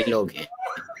कमीने लोग हैं।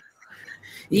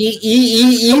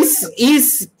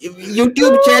 इस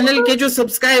YouTube channel के जो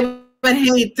subscriber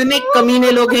हैं, इतने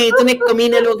कमीने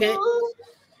लोग हैं।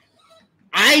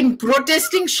 I'm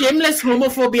protesting shameless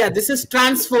homophobia. This is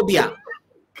transphobia.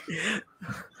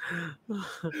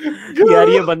 यार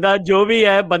ये बंदा जो भी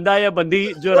है, बंदा या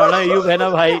बंदी, जो राणा अय्यूब है ना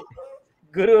भाई,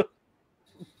 गुरु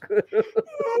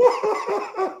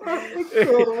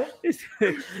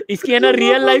इसकी है ना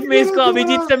रियल लाइफ में इसको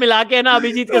अभिजीत से मिला के है ना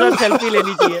अभिजीत के साथ सेल्फी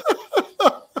लेनी चाहिए।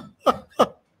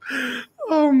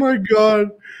 Oh my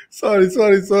God. Sorry,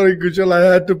 Kushal. I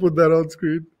had to put that on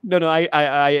screen. No.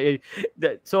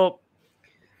 So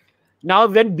now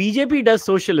when BJP does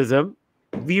socialism,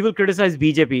 we will criticize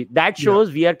BJP. That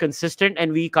shows we are consistent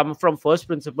and we come from first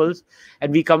principles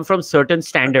and we come from certain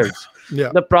standards.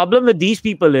 The problem with these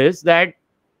people is that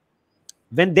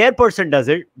when their person does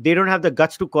it, they don't have the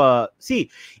guts to see.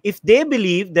 If they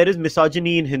believe there is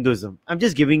misogyny in Hinduism, I'm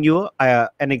just giving you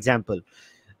an example.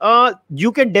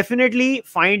 You can definitely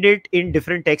find it in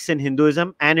different texts in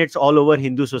Hinduism, and it's all over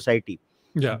Hindu society.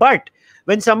 But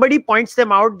when somebody points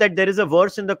them out that there is a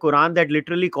verse in the Quran that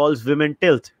literally calls women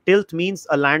tilth. Tilth means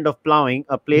a land of plowing,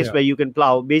 a place where you can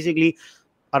plow. Basically,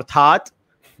 arthat,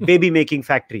 baby making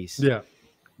factories.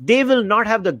 They will not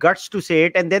have the guts to say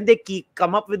it, and then they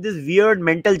come up with this weird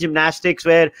mental gymnastics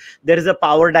where there is a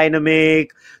power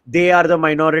dynamic, they are the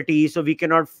minority, so we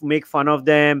cannot make fun of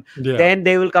them. Then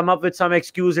they will come up with some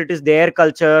excuse, it is their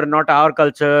culture, not our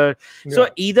culture. So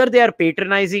either they are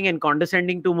patronizing and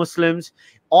condescending to Muslims,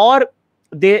 or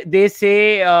they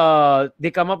say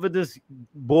they come up with this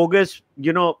bogus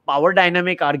power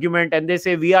dynamic argument, and they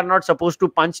say we are not supposed to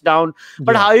punch down.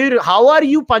 But how are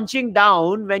you punching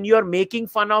down when you are making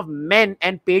fun of men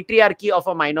and patriarchy of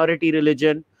a minority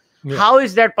religion? How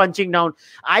is that punching down?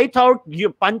 I thought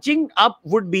punching up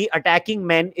would be attacking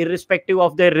men irrespective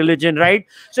of their religion, right?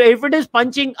 So if it is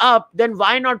punching up, then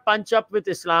why not punch up with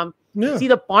Islam? See,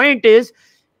 the point is,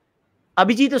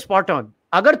 Abhijit is spot on.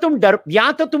 अगर तुम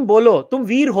या तो तुम बोलो तुम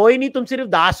वीर हो ही नहीं, तुम सिर्फ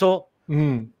दास हो,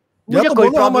 मुझे कोई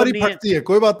प्रॉब्लम नहीं है,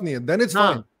 कोई बात नहीं है, then it's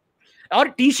fine. और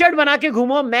टी शर्ट बना के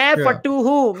घूमो, मैं फट्टू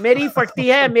हूँ, मेरी फटती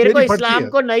है, मेरे को इस्लाम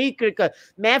को नहीं,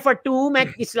 मैं फट्टू हूँ, मैं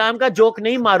इस्लाम का जोक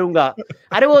नहीं मारूंगा।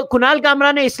 अरे वो कुणाल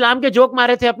कामरा ने इस्लाम के जोक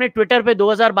मारे थे अपने ट्विटर पे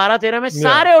 2012-13 में,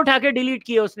 सारे उठा के डिलीट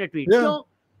किए उसने ट्वीट।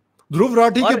 ध्रुव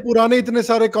राठी के पुराने इतने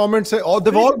सारे कमेंट्स हैं,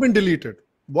 they've all been deleted.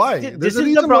 Why? This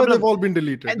is the problem. They've all been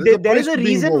deleted. There is a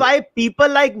reason why people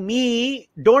like me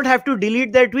don't have to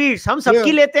delete their tweets. हम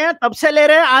सबकी लेते हैं, तब से ले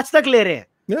रहे हैं, आज तक ले रहे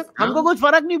हैं। हमको कुछ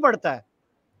फर्क नहीं पड़ता है।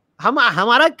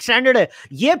 हमारा स्टैंडर्ड है।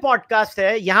 ये पॉडकास्ट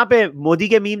है, यहाँ पे मोदी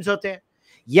के मीम्स होते हैं,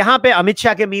 यहाँ पे अमित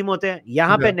शाह के मीम होते हैं,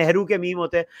 यहाँ पे नेहरू के मीम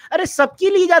होते हैं। अरे सबकी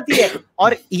ली जाती है,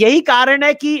 और यही कारण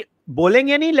है कि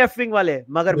बोलेंगे नहीं लेफ्ट विंग वाले,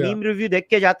 मगर मीम रिव्यू देख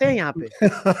के जाते हैं यहाँ पे।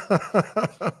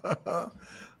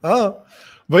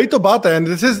 वही तो बात है। And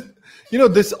this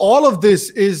is, all of this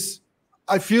is,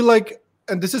 I feel like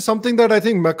and this is something that I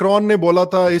think Macron ne bola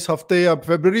tha is hafte ya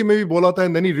February mein bhi bola tha,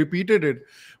 and then he repeated it,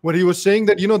 where he was saying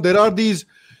that, you know, there are these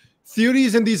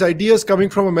theories and these ideas coming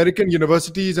from American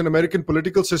universities and American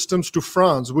political systems to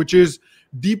France, which is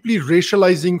deeply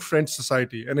racializing French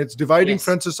society, and it's dividing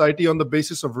French society on the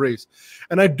basis of race.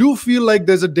 And I do feel like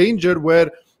there's a danger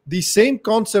where these same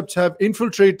concepts have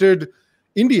infiltrated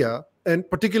India, and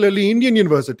particularly Indian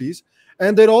universities,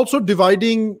 and they're also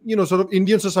dividing, you know, sort of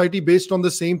Indian society based on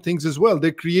the same things as well.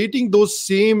 They're creating those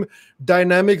same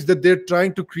dynamics that they're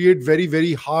trying to create very,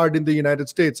 very hard in the United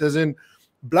States, as in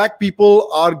Black people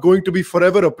are going to be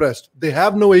forever oppressed. They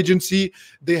have no agency.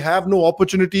 They have no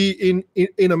opportunity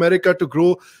in America to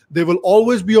grow. They will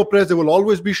always be oppressed. They will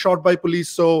always be shot by police.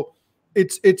 So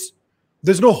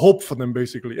there's no hope for them,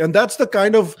 basically. And that's the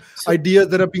kind of ideas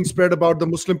that are being spread about the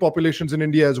Muslim populations in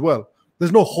India as well.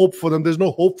 There's no hope for them. There's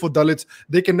no hope for Dalits.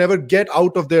 They can never get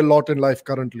out of their lot in life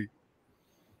currently.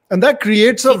 And that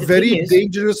creates a very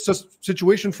dangerous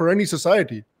situation for any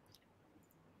society.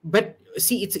 But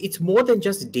see, it's more than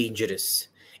just dangerous.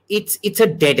 It's a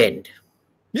dead end.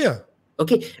 Yeah.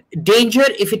 Okay. Danger,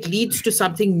 if it leads to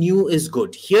something new, is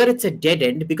good. Here it's a dead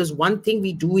end, because one thing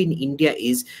we do in India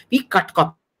is we cut,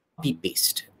 copy,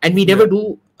 paste, and we never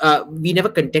do. We never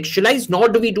contextualize, nor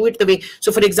do we do it the way.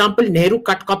 So, for example, Nehru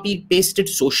cut, copy, pasted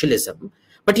socialism,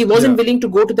 but he wasn't willing to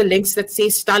go to the lengths that, say,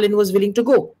 Stalin was willing to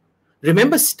go.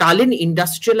 Remember, Stalin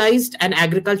industrialized an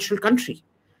agricultural country.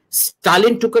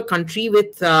 Stalin took a country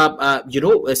with, a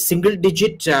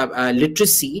single-digit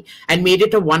literacy and made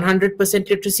it a 100%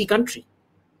 literacy country.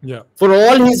 Yeah. For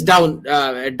all his downs,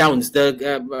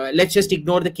 let's just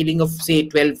ignore the killing of, say,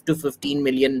 12 to 15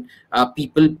 million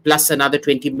people plus another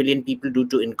 20 million people due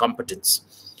to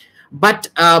incompetence. But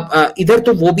idhar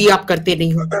to wo bhi aap karte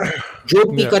nahi ho, jo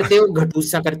bhi karte ho,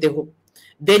 ghatoosa karte ho.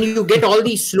 Then you get all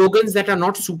these slogans that are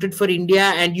not suited for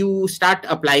India, and you start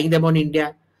applying them on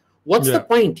India. What's the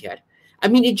point here? I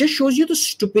mean, it just shows you the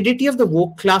stupidity of the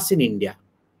woke class in India.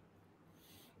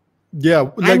 Yeah,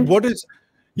 like what is,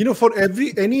 you know, for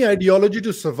any ideology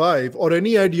to survive or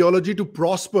any ideology to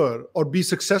prosper or be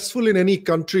successful in any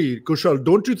country, Kushal,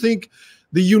 don't you think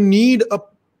that you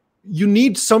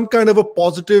need some kind of a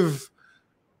positive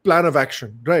plan of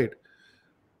action, right?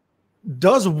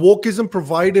 Does wokeism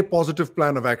provide a positive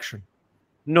plan of action?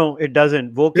 No, it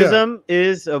doesn't. Wokeism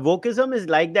is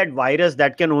like that virus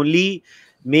that can only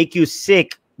make you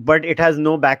sick, but it has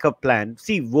no backup plan.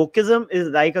 See, wokeism is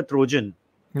like a Trojan.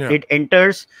 Yeah. It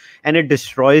enters and it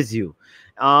destroys you.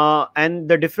 And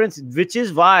the difference, which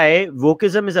is why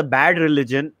wokeism is a bad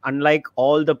religion, unlike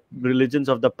all the religions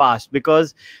of the past.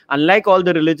 Because unlike all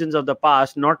the religions of the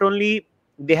past, not only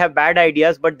they have bad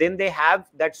ideas, but then they have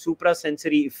that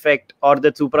suprasensory effect, or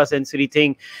the suprasensory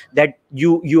thing that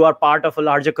you are part of a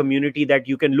larger community, that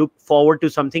you can look forward to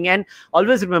something. And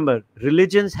always remember,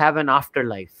 religions have an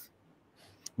afterlife,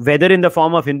 whether in the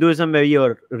form of Hinduism, where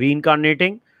you're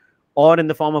reincarnating, or in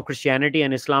the form of Christianity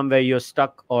and Islam, where you're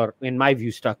stuck, or in my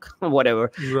view, stuck,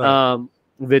 whatever, right,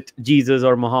 with Jesus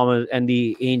or Muhammad and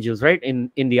the angels, right, in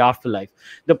the afterlife.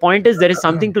 The point is, there is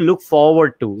something to look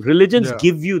forward to. Religions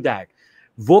give you that.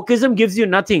 Wokeism gives you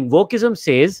nothing. Wokeism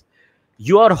says,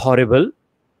 you are horrible,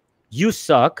 you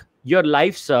suck, your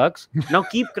life sucks, now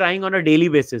keep crying on a daily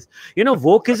basis. You know,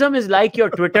 wokeism is like your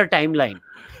Twitter timeline.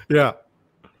 Yeah.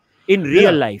 In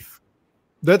real life.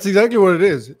 That's exactly what it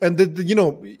is. And, you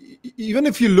know, even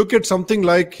if you look at something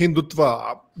like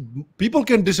Hindutva, people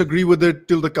can disagree with it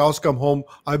till the cows come home.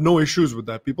 I have no issues with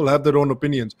that. People have their own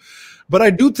opinions. But I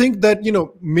do think that, you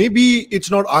know, maybe it's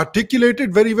not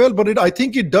articulated very well, but I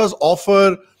think it does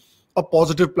offer a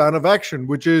positive plan of action,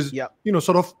 which is, you know,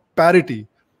 sort of parity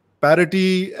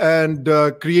and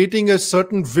creating a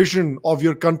certain vision of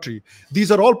your country.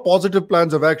 These are all positive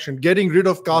plans of action. Getting rid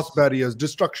of caste barriers,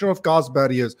 destruction of caste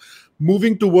barriers,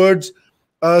 moving towards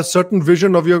a certain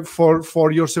vision of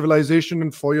for your civilization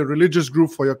and for your religious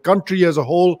group, for your country as a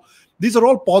whole. These are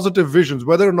all positive visions,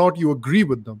 whether or not you agree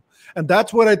with them. And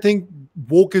that's where I think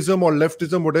wokeism or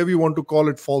leftism, whatever you want to call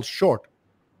it, falls short.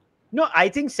 No, I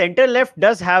think center-left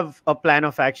does have a plan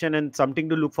of action and something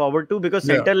to look forward to, because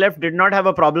center-left did not have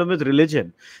a problem with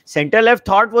religion. Center-left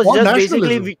thought was just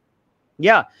basically...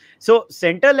 So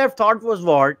center-left thought was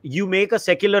what? You make a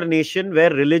secular nation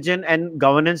where religion and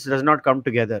governance does not come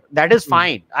together. That is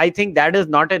fine. I think that is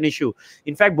not an issue.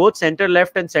 In fact, both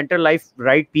center-left and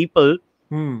center-right people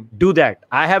do that.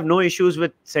 I have no issues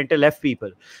with center-left people.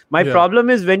 My problem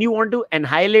is when you want to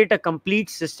annihilate a complete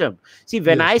system. See,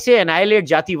 when I say annihilate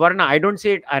Jati Varna, I don't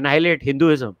say annihilate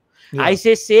Hinduism. I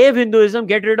say save Hinduism,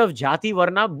 get rid of Jati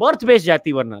Varna, birth-based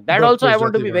Jati Varna. That also I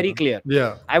want to be very clear.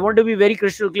 Yeah. I want to be very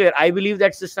crystal clear. I believe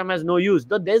that system has no use.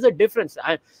 There's a difference.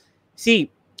 I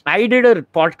did a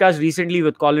podcast recently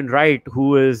with Colin Wright,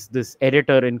 who is this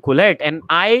editor in Colette, and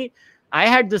I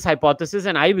had this hypothesis,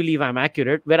 and I believe I'm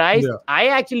accurate, where I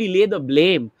actually lay the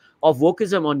blame of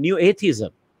wokeism on new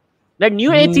atheism. That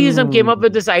new atheism came up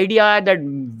with this idea that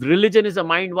religion is a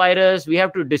mind virus. We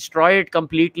have to destroy it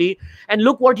completely. And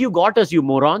look what you got us, you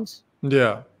morons.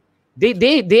 Yeah.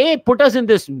 They put us in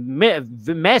this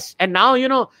mess. And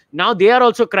now, now they are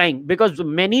also crying because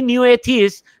many new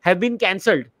atheists have been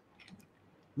cancelled,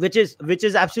 which is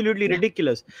absolutely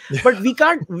ridiculous. But we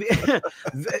can't,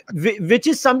 which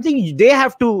is something they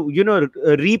have to,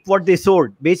 reap what they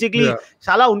sowed. Basically,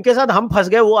 sala unke saath hum phas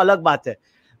gaye, wo alag baat hai.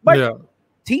 But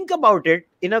think about it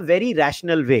in a very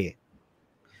rational way.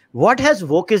 What has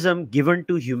wokeism given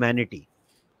to humanity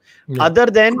other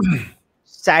than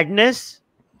sadness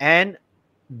and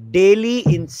daily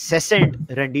incessant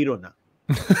randirona?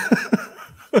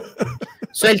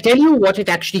 So I'll tell you what it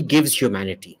actually gives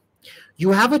humanity.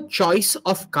 You have a choice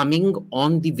of coming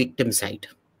on the victim side.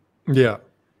 Yeah.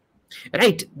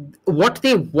 Right. What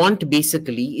they want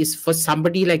basically is for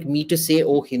somebody like me to say,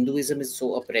 oh, Hinduism is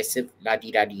so oppressive,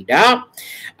 la-di-da-di-da.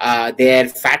 They're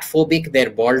fat-phobic,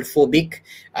 they're bald-phobic.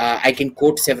 I can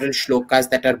quote several shlokas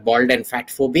that are bald and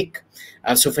fat-phobic.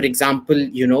 So, for example,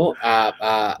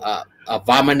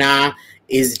 Vamana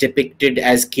is depicted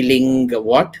as killing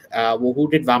what? Who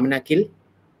did Vamana kill?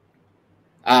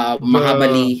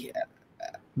 Mahabali.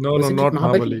 No, not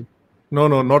Mahabali. No,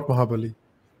 not Mahabali.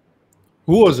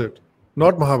 Who was it?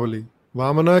 Not Mahabali.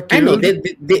 Vamana killed... I know.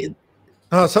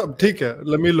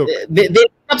 Let me look. They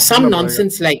have some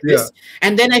nonsense like this.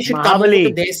 And then I should come over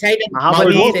to their side and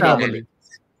Mahabali.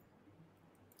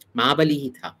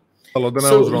 Mahabali hi tha. Then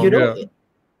I was wrong.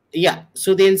 Yeah.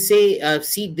 So they'll say,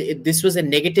 see, this was a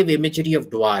negative imagery of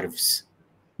dwarves.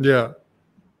 Yeah.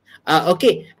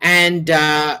 Okay. And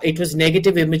it was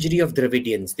negative imagery of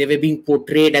Dravidians. They were being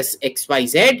portrayed as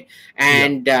XYZ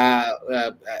and...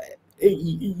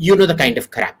 you know the kind of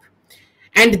crap.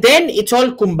 And then it's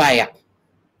all kumbaya.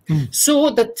 So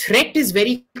the threat is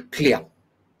very clear.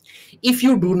 If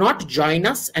you do not join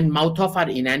us and mouth off our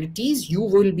inanities, you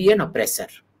will be an oppressor.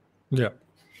 Yeah.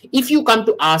 If you come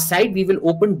to our side, we will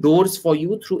open doors for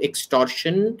you through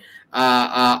extortion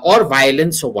or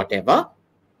violence or whatever.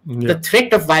 The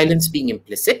threat of violence being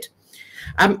implicit.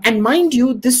 And mind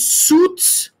you, this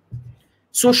suits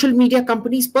social media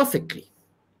companies perfectly.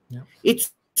 It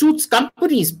suits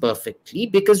companies perfectly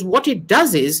because what it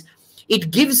does is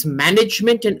it gives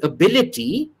management an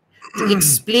ability to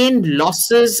explain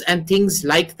losses and things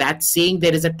like that, saying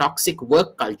there is a toxic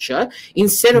work culture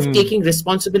instead of taking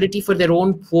responsibility for their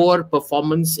own poor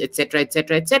performance, etc.,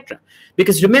 etc., etc.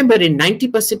 Because remember, in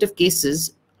 90% of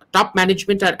cases, top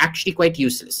management are actually quite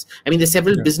useless. I mean, there's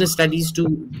several business studies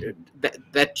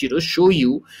that show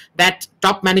you that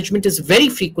top management is very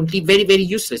frequently very, very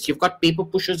useless. You've got paper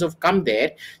pushers who've come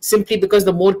there simply because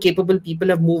the more capable people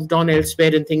have moved on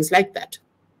elsewhere and things like that.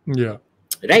 Yeah.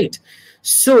 Right.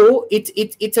 So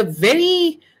it's a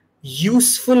very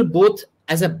useful both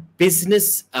as a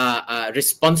business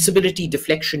responsibility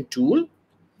deflection tool,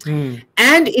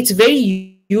 and it's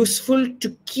very useful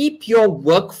to keep your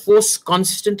workforce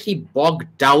constantly bogged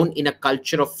down in a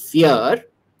culture of fear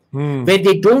where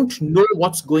they don't know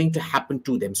what's going to happen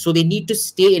to them. So they need to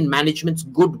stay in management's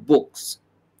good books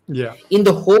in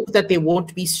the hope that they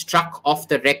won't be struck off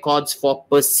the records for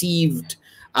perceived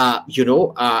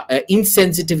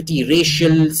insensitivity,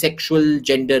 racial, sexual,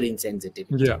 gender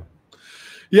insensitivity.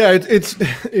 It's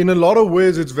in a lot of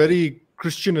ways it's very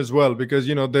Christian as well, because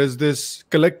there's this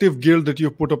collective guilt that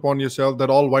you put upon yourself that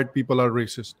all white people are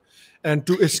racist, and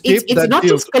to escape it's not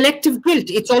just collective guilt,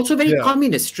 it's also very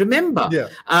communist. Remember,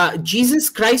 Jesus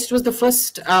Christ was the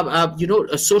first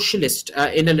a socialist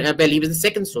he was the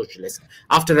second socialist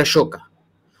after Ashoka.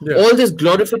 All this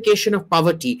glorification of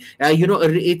poverty,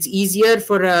 it's easier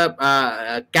for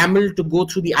a camel to go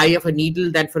through the eye of a needle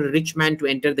than for a rich man to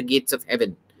enter the gates of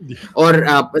heaven. Or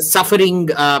suffering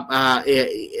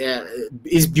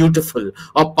is beautiful,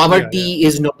 or poverty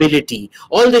is nobility.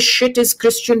 All this shit is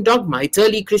Christian dogma. It's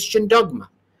early Christian dogma,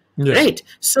 right?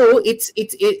 So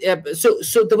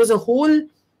so there was a whole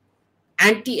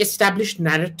anti-established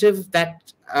narrative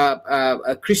that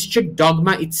Christian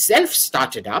dogma itself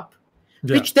started up,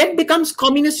 which then becomes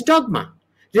communist dogma.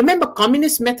 Remember,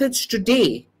 communist methods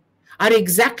today are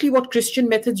exactly what Christian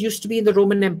methods used to be in the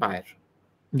Roman Empire.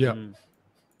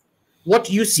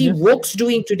 What you see wokes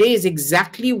doing today is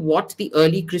exactly what the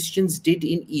early Christians did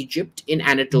in Egypt, in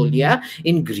Anatolia,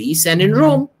 in Greece, and in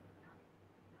Rome.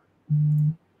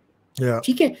 Yeah.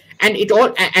 Okay.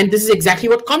 And this is exactly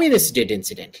what communists did,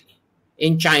 incidentally,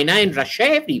 in China, in Russia,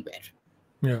 everywhere.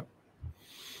 Yeah.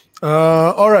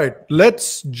 All right,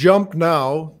 let's jump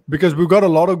now because we've got a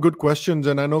lot of good questions,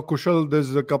 and I know Kushal,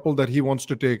 there's a couple that he wants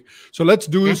to take. So let's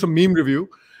do some meme review,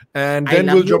 and then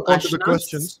we'll jump on to the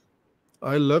questions.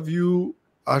 I love you,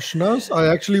 Ashnas. I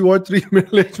actually watched 3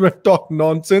 middle-aged men talk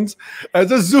nonsense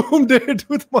as a Zoom date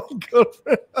with my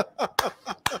girlfriend.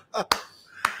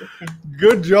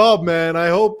 Good job, man. I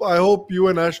hope you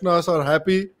and Ashnas are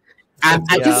happy.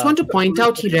 I just want to point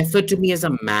out he referred to me as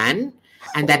a man.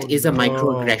 And that is a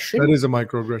microaggression. That is a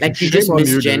microaggression. Like, you just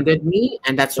misgendered me,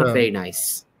 and that's not very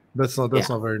nice. That's not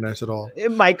very nice at all.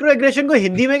 Microaggression को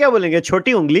हिंदी में क्या बोलेंगे?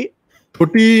 छोटी उंगली?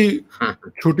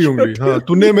 छोटी उंगली. हाँ,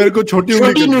 तूने मेरे को छोटी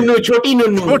उंगली. छोटी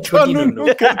नुन्नू.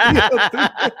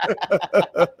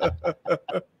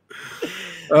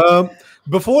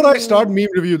 Before I start meme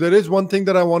review, there is one thing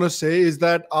that I want to say is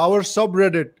that our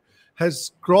subreddit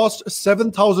has crossed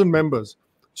 7,000 members.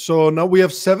 So now we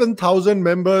have 7,000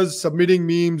 members submitting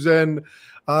memes and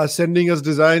sending us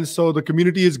designs. So the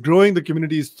community is growing, the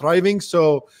community is thriving.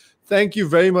 So thank you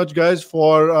very much, guys,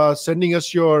 for sending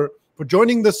us for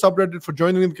joining the subreddit, for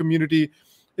joining the community.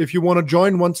 If you want to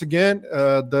join once again,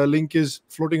 the link is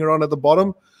floating around at the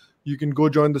bottom. You can go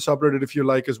join the subreddit if you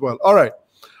like as well. All right.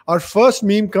 Our first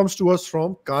meme comes to us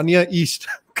from Kanya East.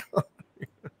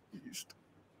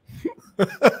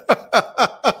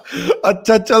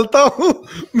 अच्छा चलता हूँ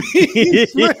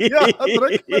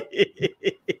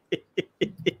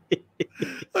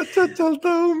अच्छा चलता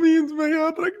हूँ memes में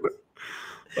याद रखना.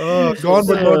 Gone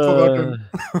but not forgotten.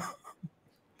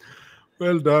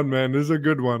 Well done, man. This is a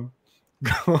good one.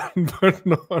 Gone but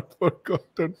not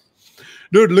forgotten.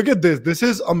 Dude, look at this. This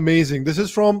is amazing. This is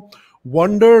from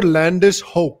Wonderlandis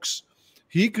Hoax.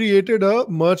 He created a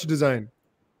merch design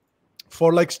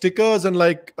for like stickers and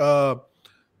like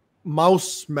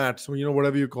mouse mats,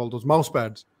 whatever you call those, mouse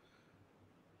pads.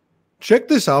 Check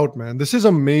this out, man. This is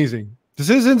amazing.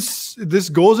 This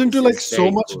goes into like so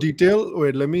much detail.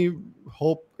 Wait, let me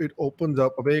hope it opens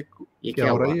up. Abhi, kya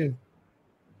ho raha hai?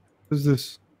 What is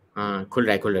this? खुल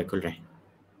रहा है भाई.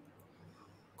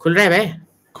 खुल रहा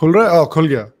है. खुल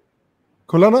गया.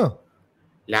 खुला ना?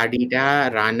 लाडीडा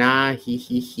राना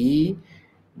ही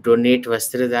donate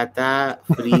वस्त्रदाता,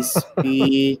 free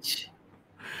speech.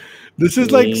 This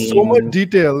is like so much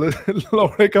detail.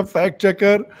 Like a fact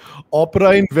checker,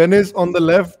 opera in Venice on the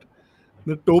left,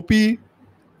 the topi,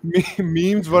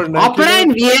 memes were opera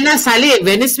in Vienna. साले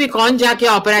वेनिस में कौन जाके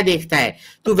opera देखता है?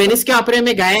 तू वेनिस के opera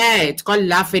में गया है? It's called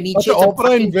La Fenice. अच्छा,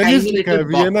 opera in Venice लिखा है,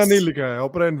 Vienna नहीं लिखा है.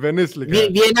 Opera in Venice लिखा है.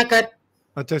 Vienna कर.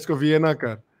 अच्छा, इसको Vienna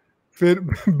कर. फिर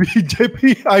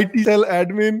BJP IT cell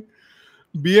admin,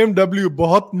 BMW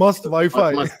बहुत मस्त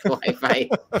Wi-Fi.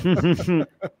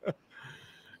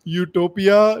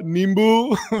 Utopia,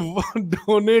 Nimbu,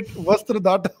 donate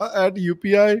Vastradata at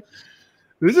UPI.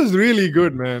 This is really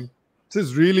good, man. This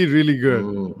is really, really good.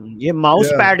 ये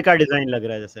mouse pad का design लग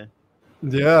रहा है जैसे.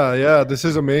 Yeah, this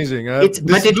is amazing.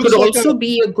 But it could also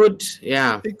be a good,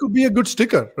 it could be a good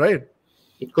sticker, right?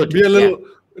 It could be a little.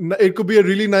 It could be a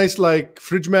really nice like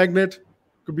fridge magnet.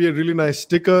 Could be a really nice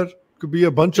sticker. Could be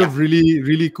a bunch of really,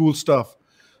 really cool stuff.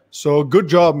 So good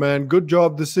job, man. Good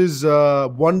job. This is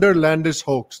Wonderlandis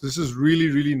Hoax. This is really,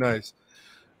 really nice.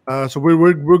 So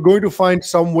we're going to find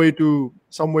some way to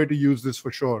use this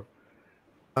for sure.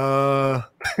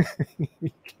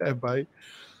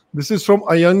 This is from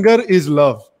Iyengar is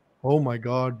Love. Oh my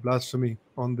God, blasphemy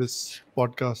on this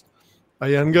podcast.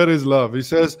 Iyengar is Love. He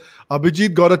says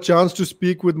Abhijit got a chance to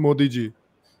speak with Modi ji.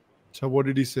 So what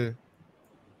did he say?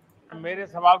 मेरे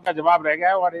सवाल का जवाब रह गया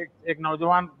है और एक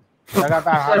नौजवान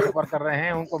लगातार हाथ ऊपर कर रहे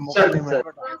हैं, उनको मौका नहीं मिल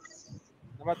रहा.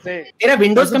 नमस्ते. तेरा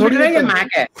विंडोज कंप्यूटर है या मैक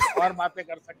है? और बातें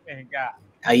कर सकते हैं क्या?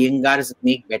 Iyengars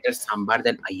make better sambar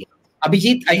than Iyer.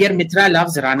 Abhijit Iyer Mitra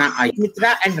loves Rana Ayyub.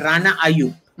 Mitra and Rana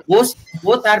Ayyub.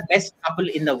 Both are best couple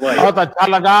in the world. बहुत अच्छा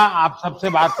लगा आप सबसे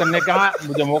बात करने का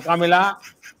मुझे मौका मिला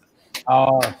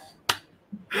और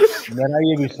मेरा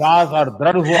ये विश्वास और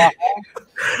दृढ़ हुआ है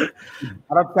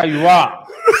भारत का युवा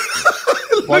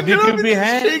पॉजिटिव भी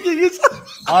है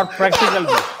और प्रैक्टिकल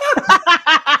भी.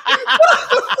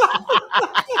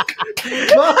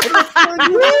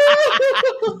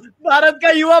 भारत का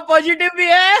युवा पॉजिटिव भी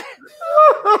है.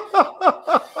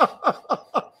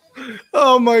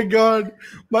 Oh my God.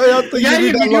 भाई आज तो ये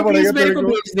भी डालना पड़ेगा तेरे को.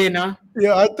 भेज देना.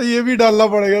 आज तो ये भी डालना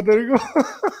पड़ेगा तेरे को.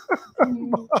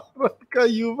 भारत का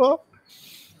युवा.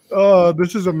 Oh,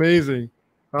 this is amazing.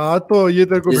 हाँ तो ये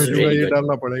तेरे को भेजूंगा, ये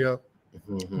डालना पड़ेगा.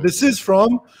 This is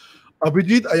from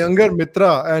Abhijit Iyengar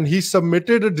Mitra, and he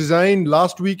submitted a design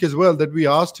last week as well that we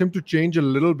asked him to change a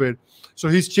little bit. So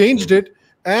he's changed it,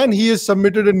 and he has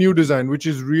submitted a new design, which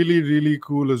is really, really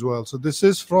cool as well. So this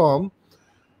is from,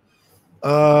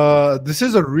 this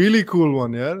is a really cool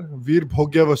one, yeah. Veer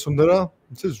Bhogya Vasundhara.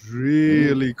 This is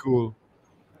really cool.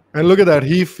 And look at that.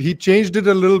 He changed it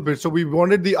a little bit. So we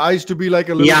wanted the eyes to be like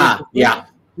a little bit. Yeah.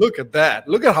 Look at that.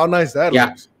 Look at how nice that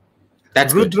looks.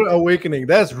 That's Rudra Awakening.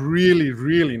 That's really,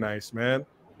 really nice, man.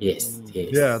 Yes.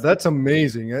 Yeah, that's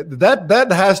amazing.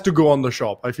 That has to go on the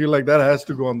shop. I feel like that has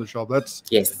to go on the shop.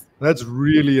 That's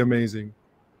really amazing.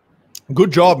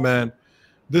 Good job, man.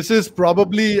 This is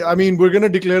probably, I mean, we're gonna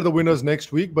declare the winners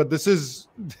next week, but this is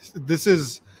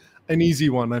an easy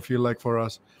one, I feel like, for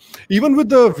us. Even with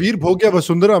the Veer Bhogya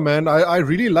Vasundhara, man, I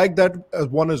really like that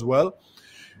one as well.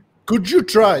 Could you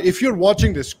try, if you're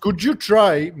watching this, could you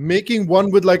try making one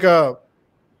with like a,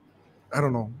 I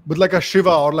don't know, with like a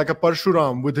Shiva or like a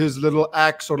Parshuram with his little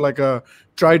axe or like a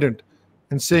trident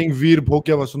and saying Veer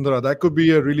Bhogya Vasundhara? That could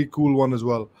be a really cool one as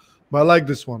well. But I like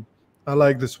this one. I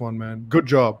like this one, man. Good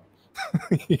job.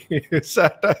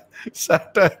 Satire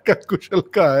का कुशल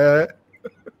का आया है.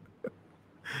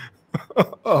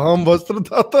 हम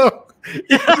वस्त्रदाता.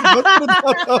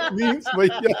 वस्त्रदाता means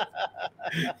भैया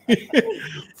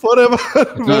forever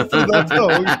वस्त्रदाता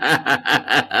होगी.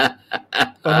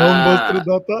 हम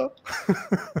वस्त्रदाता.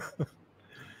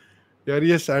 यार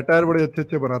ये satire बड़े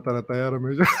अच्छे बनाता रहता है यार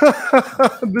हमेशा.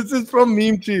 This is from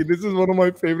Meme Chi. This is one of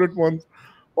my favorite ones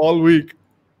all week.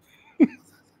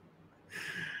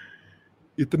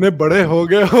 इतने बड़े हो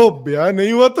गए हो, ब्याह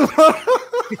नहीं हुआ तुम्हारा.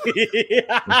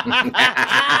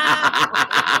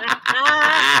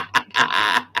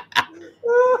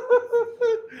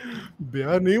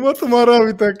 ब्याह नहीं हुआ तुम्हारा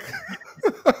अभी तक.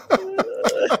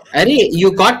 अरे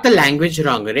you got the language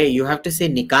wrong, अरे you have to say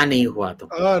निकाह नहीं हुआ तो.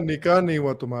 निकाह नहीं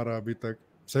हुआ तुम्हारा अभी तक.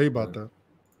 सही बात है.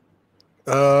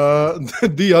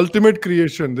 The ultimate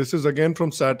creation. This is again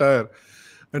from Satire.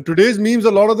 And today's memes,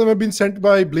 a lot of them have been sent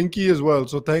by Blinky as well.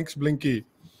 So thanks, Blinky.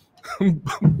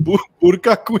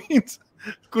 Burka Queens.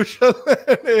 Kushal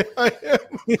and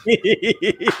Abhijit.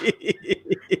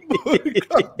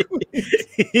 Burka Queens.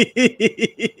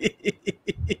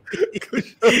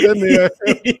 Kushal and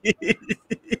Abhijit.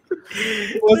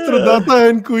 Vastradata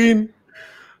and Queen.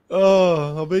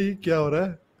 अबे ये क्या हो रहा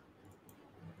है?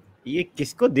 ये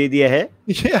किसको दे दिया है?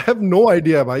 I have no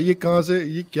idea भाई. ये कहाँ से,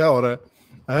 ये क्या हो रहा है?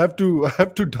 I have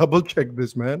to double check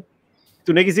this, man.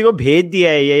 तूने किसी को भेज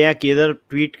दिया है या किधर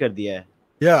ट्वीट कर दिया है?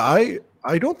 Yeah,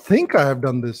 I don't think I have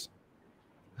done this.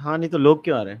 हाँ, नहीं तो लोग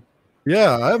क्यों आ रहे हैं?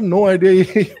 Yeah, I have no idea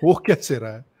ये वो कैसे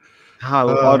रहा है. हाँ,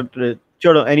 और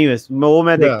चलो, anyways,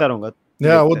 मैं देखता रहूँगा.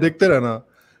 Yeah, वो देखते रहना.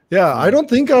 Yeah, I don't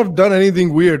think I've done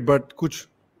anything weird, but कुछ,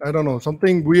 I don't know,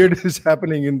 something weird is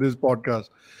happening in this podcast.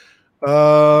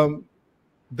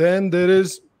 Then there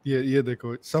is, ये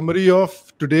देखो, summary of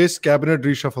today's cabinet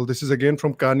reshuffle. This is again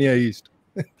from Kanya East.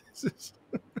 This is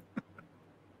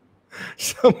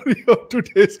summary of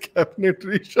today's cabinet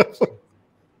reshuffle.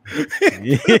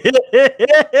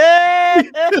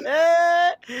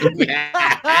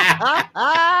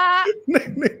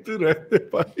 नहीं तू रहते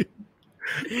भाई.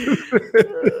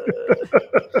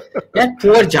 That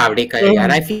poor Javadekar, yaar.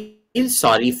 I feel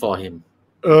sorry for him.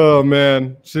 Oh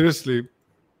man, seriously.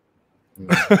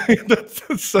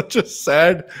 That's such a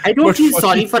sad. I don't feel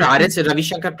sorry for R.S. Ravi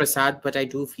Shankar Prasad, but I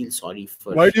do feel sorry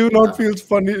for. Why do you not feel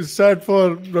sad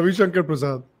for Ravi Shankar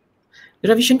Prasad?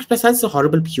 Ravi Shankar Prasad is a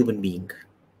horrible human being.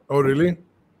 Oh really?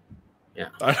 Yeah.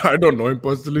 I don't know him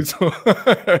personally, so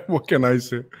what can I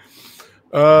say?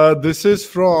 This is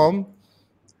from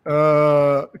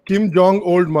Kim Jong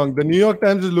Old Monk. The New York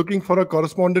Times is looking for a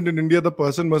correspondent in India. The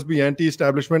person must be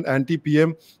anti-establishment,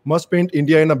 anti-PM, must paint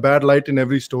India in a bad light in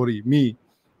every story. Me.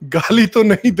 गाली तो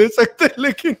नहीं दे सकते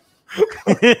लेकिन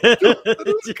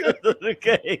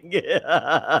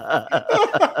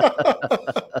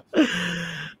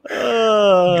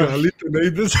गाली तो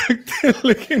नहीं दे सकते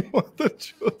लेकिन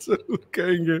जरूर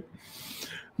कहेंगे.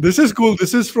 This is cool.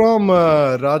 This is from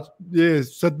Raj. ये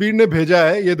सतबीर ने भेजा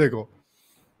है. ये देखो.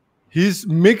 He's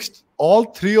mixed all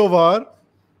three of our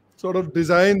sort of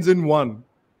designs in one.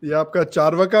 ये आपका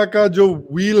चारवका का जो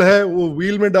wheel है वो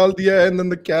wheel में डाल दिया है, and then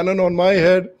the cannon on my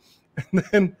head, and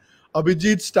then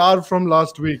Abhijit star from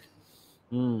last week.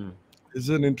 This is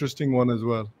an interesting one as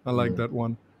well. I like that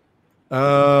one.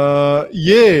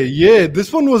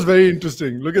 This one was very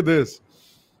interesting. Look at this.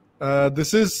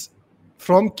 This is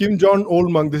from Kim Jong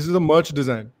Old Monk. This is a merch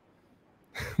design.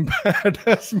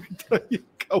 Badass Mitra.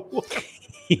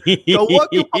 कौवा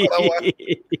क्यों पकड़ा हुआ है?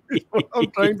 I'm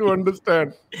trying to understand.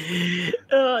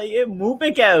 ये मुंह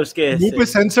पे क्या है उसके? मुंह पे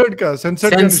censored का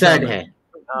निशान है.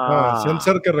 हाँ,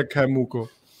 सेंसर कर रखा है मुंह को.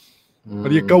 और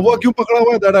ये कौवा क्यों पकड़ा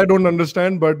हुआ है? That I don't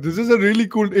understand, but this is a really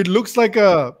cool. It looks like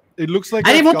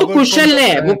अरे वो तो कुशल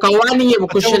है, वो कौवा नहीं है, वो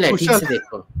कुशल है. ठीक से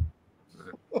देखो.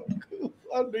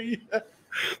 नहीं है,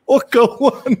 वो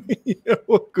कौवा नहीं है,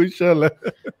 वो कुशल है.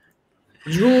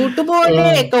 झूठ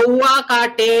बोले कौवा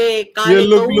काटे,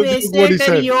 काले कौवे से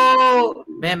डरियो.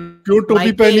 क्यों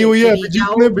टोपी पहनी हुई है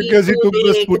अभिजीत ने? Because he took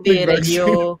the Sputnik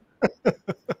vaccine.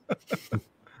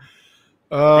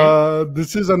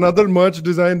 This is another merch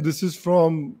design. This is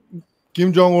from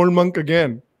Kim Jong Old Monk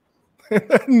again.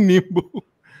 Nimbu.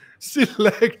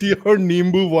 Select your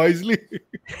Nimbu wisely.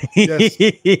 Yes.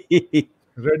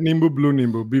 Red Nimbu, blue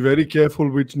Nimbu. Be very careful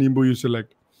which Nimbu you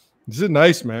select. This is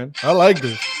nice, man. I like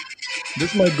this.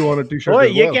 This might go on a t-shirt. Oh,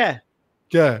 as ये well. क्या है?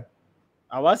 क्या है?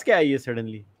 आवाज क्या आई है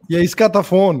suddenly? ये इसका था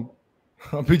फोन.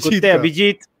 अभिजीत का.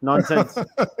 अभिजीत nonsense.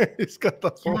 इसका था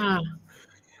phone.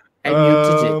 I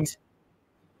muted it.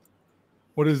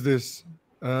 What is this?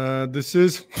 This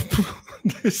is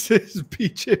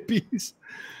BJP's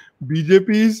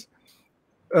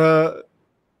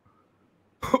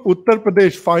Uttar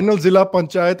Pradesh final Zilla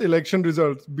Panchayat election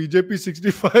results. BJP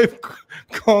 65,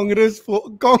 Congress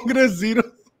 0.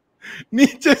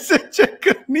 नीचे से चेक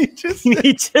कर, नीचे से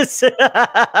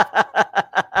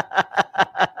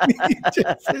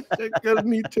चेक कर,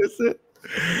 नीचे से.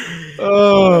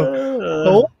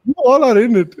 All are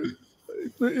in it.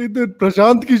 इधर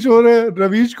प्रशांत किशोर है,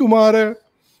 रवीश कुमार है,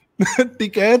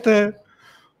 टिकैत है,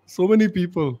 so many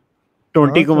people.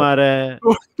 टोंटी कुमार है,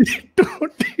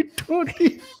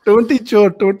 टोंटी चोर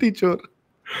को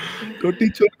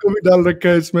भी डाल रखा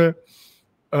है इसमें.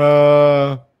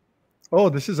 Oh,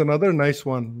 this is another nice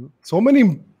one. So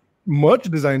many merch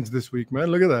designs this week, man.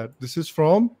 Look at that. This is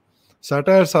from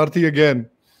Satire Sarthi again.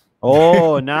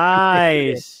 Oh,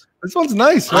 nice. This one's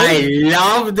nice, right? I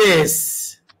love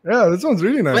this. Yeah, this one's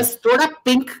really nice. बस थोड़ा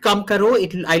pink कम करो.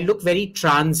 I look very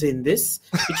trans in this,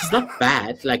 which is not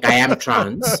bad. Like I am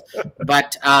trans,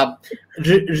 but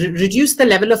reduce the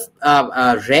level of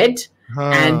red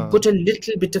and put a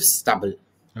little bit of stubble.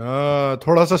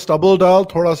 थोड़ा सा stubble डाल,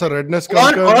 थोड़ा सा redness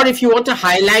कम कर. Or if you want to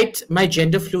highlight my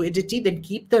gender fluidity, then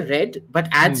keep the red, but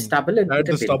add stubble and add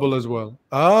the stubble as well.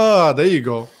 There you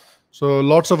go. So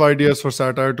lots of ideas for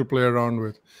satire to play around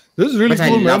with. This is really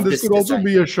cool, man. This could also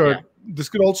be a shirt. Yeah. This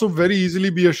could also very easily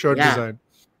be a shirt design.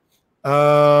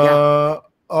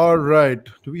 All right.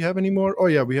 Do we have any more? Oh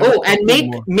yeah, we have. Oh, and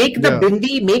make the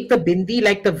bindi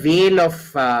like the veil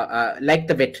of like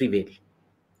the vetri veil.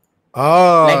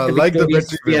 Like the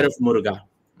vetri veil of Muruga.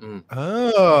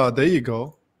 There you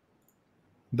go.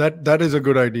 That is a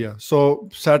good idea. So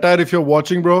satire, if you're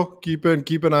watching, bro, keep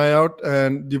an eye out,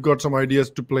 and you've got some ideas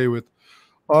to play with.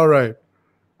 All right.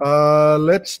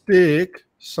 Let's take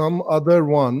some other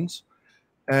ones,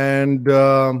 and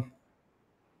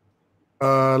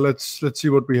let's see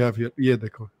what we have here. ये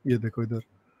देखो इधर.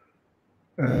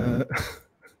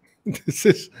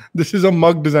 This is a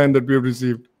mug design that we have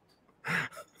received.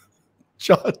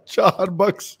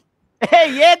 $4.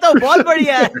 ये तो बहुत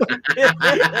बढ़िया है.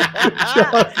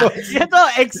 ये तो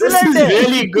excellent है.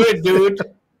 Really good, dude.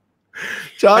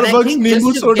 $4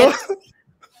 नींबू soda.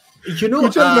 You know,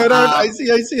 I see.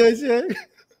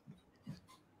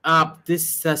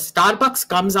 This Starbucks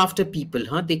comes after people,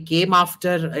 huh? They came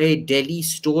after a Delhi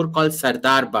store called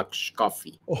Sardar Baksh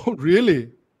Coffee. Oh,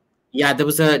 really? Yeah, there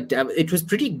was it was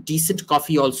pretty decent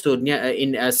coffee also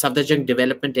in Safdarjung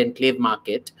Development Enclave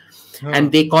Market.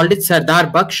 And they called it Sardar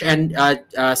Baksh, and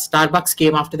Starbucks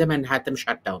came after them and had them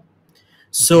shut down.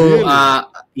 So,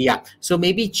 really? So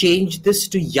maybe change this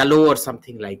to yellow or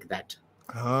something like that.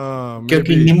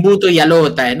 क्योंकि नींबू तो yellow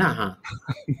होता है ना. हाँ.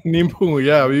 नींबू,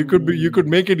 yeah, you could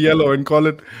make it yellow and call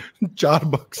it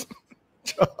 $4.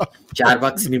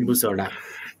 $4 नींबू soda.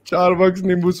 $4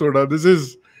 नींबू soda. This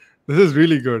is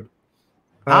really good.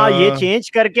 ये change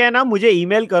करके है ना, मुझे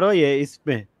email करो ये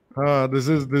इसमें. This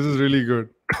is really good.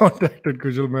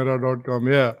 Contact@kushalmehra.com.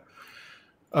 Yeah.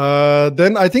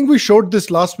 Then I think we showed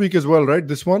this last week as well, right?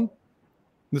 This one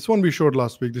we showed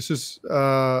last week. This is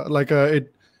like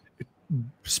it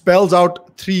spells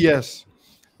out 3S.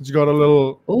 It's got a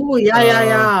little. Oh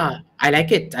yeah. I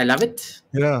like it. I love it.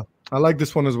 Yeah, I like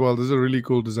this one as well. This is a really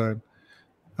cool design.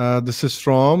 This is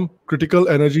from Critical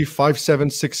Energy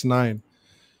 5769.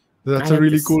 That's a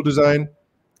really cool design.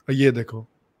 ये देखो.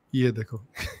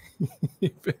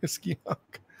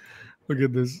 Look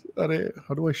at this.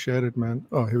 How do I share it, man?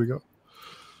 Oh, here we go.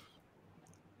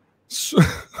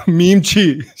 Meme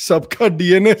chi. Sabka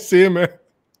DNA same hai.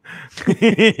 Sham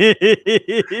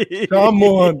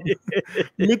Mohan,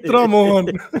 Mitra Mohan,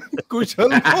 Kushal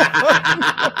Mohan.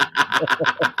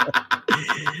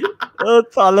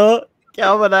 सालो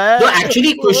क्या बनाया? No,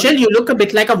 actually, Kushal, you look a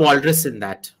bit like a walrus in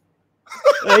that.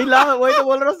 वही तो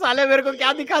बोल रहा हूँ, साले मेरे को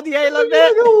क्या दिखा दिया ये लोग ने?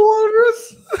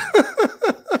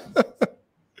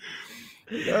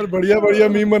 यार बढ़िया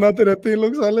मीम बनाते रहते हैं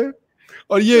लोग साले.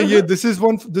 और ये this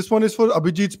one is for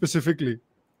Abhijit specifically.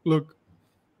 Look.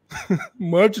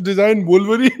 Merch design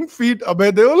Wolverine feet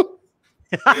Abhay Deol.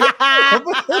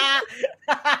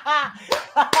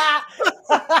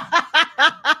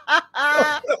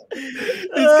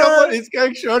 इसका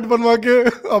एक शर्ट बनवा के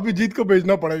अभिजीत को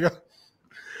भेजना पड़ेगा.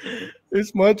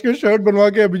 इस मर्च के शर्ट बनवा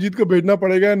के अभिजीत को भेजना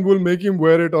पड़ेगा and we'll make him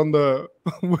wear it on the.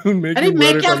 अरे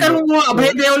मैं क्या करूँ, वो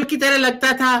अभय देओल की तरह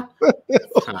लगता था.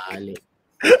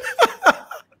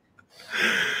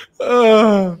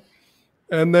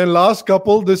 And then last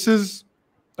couple, this is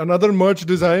another merch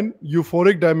design,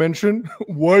 euphoric dimension,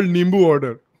 world Nimbu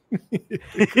order.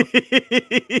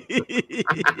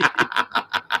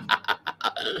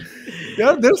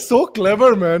 Yeah, they're so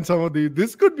clever, man. Some of these.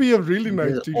 This could be a really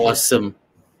nice t-shirt. Awesome.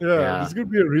 Yeah, this could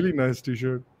be a really nice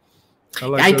t-shirt.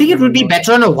 I think it would be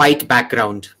better on a white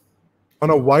background. On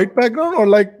a white background, or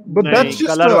like, but that's just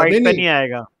color white पे नहीं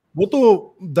आएगा. वो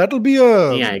तो that'll be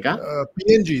a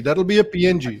PNG. That'll be a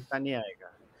PNG. अच्छा नहीं आएगा.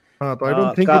 हाँ, तो I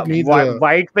don't think it needs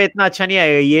white पे इतना अच्छा नहीं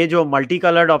आएगा. ये जो multi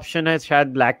colored option है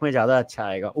शायद black में ज़्यादा अच्छा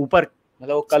आएगा. ऊपर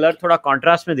मतलब वो color थोड़ा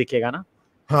contrast में दिखेगा ना.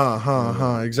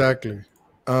 हाँ, exactly.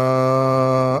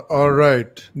 All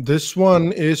right. This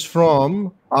one is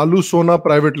from Alu Sona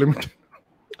Private Limited.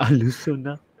 Alu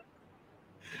Sona.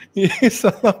 ये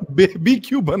साला बेबी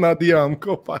क्यों बना दिया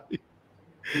हमको भाई?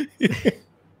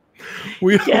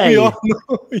 We all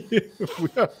know.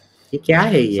 ये क्या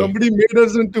है ये? Somebody made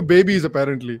us into babies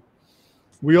apparently.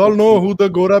 We all know who the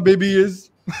Gora baby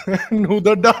is and who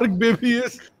the dark baby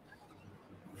is.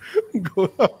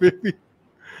 Gora baby.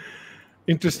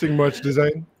 Interesting merch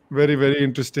design. Very, very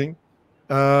interesting.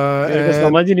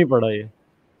 समझ ही नहीं पड़ा ये.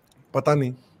 पता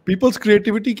नहीं. People's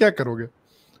creativity क्या करोगे?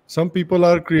 Some people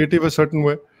are creative a certain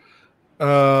way.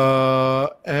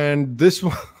 And this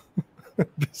one,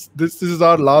 this is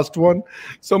our last one.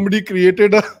 Somebody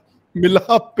created a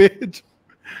Milap page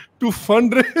to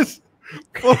fundraise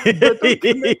for better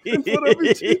connection for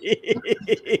Abhijit.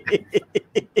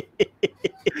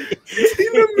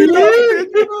 Seen a Milap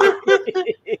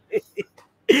page?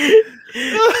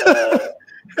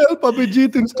 Help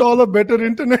Abhijit install a better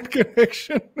internet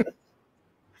connection.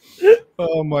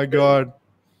 Oh my God.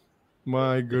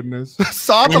 My goodness.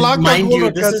 7 lakh mind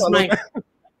you,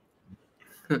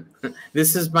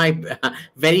 this is my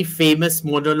very famous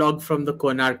monologue from the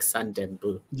Konark Sun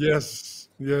Temple. Yes,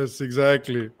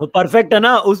 exactly. Perfect है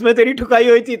ना? उसमें तेरी ठुकाई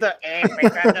हुई थी तो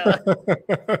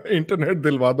internet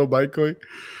दिलवा दो भाई कोई.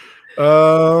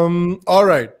 All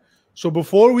right. So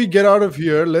before we get out of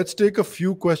here, let's take a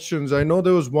few questions. I know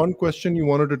there was one question you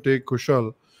wanted to take,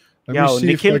 Kushal.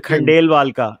 Nikhil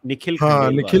Khandelwal का. निखिल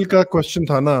का question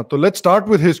था ना. So let's start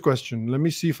with his question. Let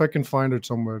me see if I can find it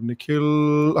somewhere. Nikhil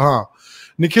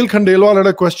Khandelwal had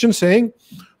a question saying,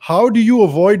 how do you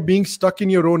avoid being stuck in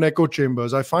your own echo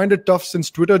chambers? I find it tough since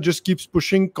Twitter just keeps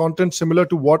pushing content similar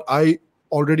to what I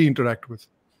already interact with.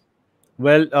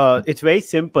 Well, it's very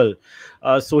simple.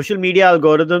 Social media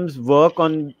algorithms work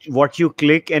on what you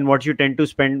click and what you tend to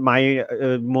spend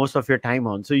most of your time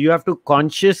on. So you have to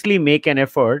consciously make an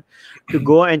effort to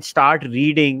go and start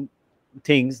reading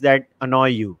things that annoy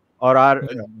you or are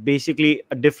basically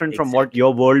different from what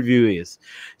your worldview is.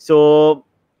 So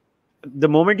the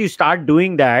moment you start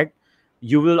doing that,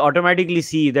 you will automatically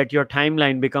see that your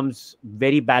timeline becomes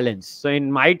very balanced. So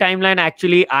in my timeline,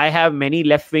 actually, I have many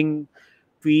left-wing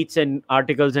tweets and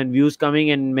articles and views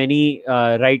coming, and many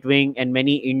right-wing and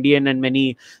many Indian and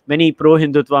many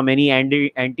pro-Hindutva, many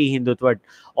anti-Hindutva.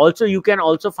 Also, you can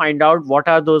also find out what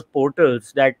are those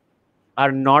portals that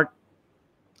are not,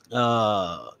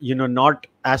 not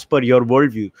as per your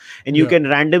worldview, and you can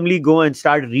randomly go and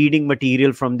start reading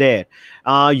material from there.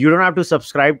 You don't have to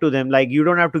subscribe to them. Like you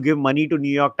don't have to give money to New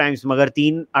York Times. मगर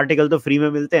 3 article तो free में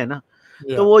मिलते हैं ना.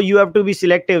 तो वो you have to be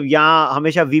selective. यहाँ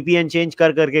हमेशा VPN change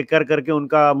कर करके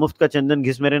उनका मुफ्त का चंदन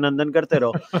घिस मेरे नंदन करते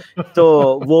रहो.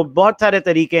 तो वो बहुत सारे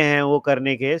तरीके हैं वो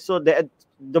करने के. So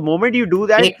the moment you do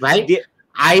that,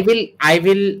 I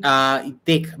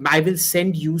will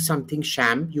send you something,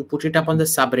 Sham. You put it up on the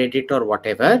subreddit or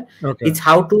whatever. Okay. It's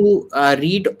how to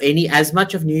read as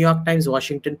much of New York Times,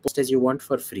 Washington Post as you want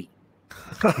for free.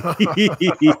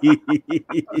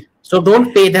 So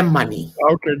don't pay them money.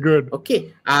 Okay, good.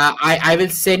 Okay. I will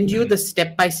send you the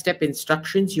step-by-step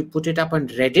instructions. You put it up on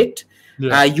Reddit.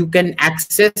 You can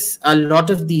access a lot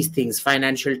of these things: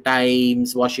 Financial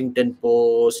Times, Washington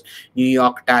Post, New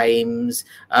York Times.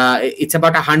 It's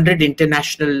about 100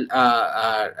 international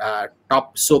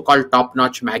so-called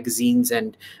top-notch magazines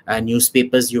and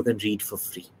newspapers you can read for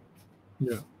free.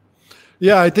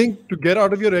 Yeah, I think to get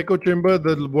out of your echo chamber,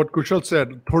 what Kushal said,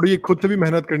 थोड़ी खुद से भी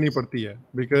मेहनत करनी पड़ती है,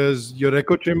 because your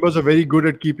echo chambers are very good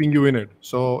at keeping you in it.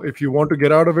 So if you want to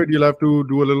get out of it, you'll have to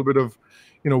do a little bit of,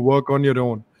 work on your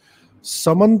own.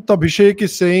 Samant Abhishek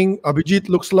is saying Abhijit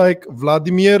looks like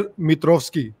Vladimir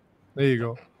Mitrovsky. There you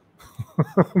go.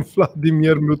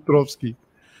 Vladimir Mitrovsky.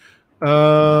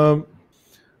 Rana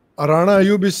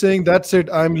Ayyub is saying, that's it.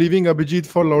 I'm leaving Abhijit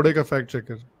for Laude ka fact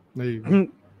checker. There you go.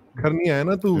 घर नहीं आया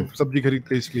ना तू सब्जी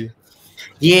खरीदते इसलिए.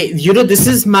 ये this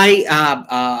is my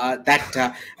that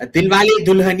Dilwale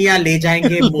Dulhaniya Le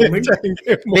Jayenge moment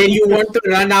where you want to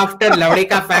run after Laude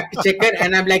ka fact checker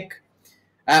and I'm like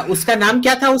उसका नाम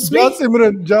क्या था उसमें? जा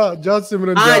सिमरन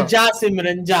जा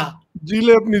सिमरन जा जी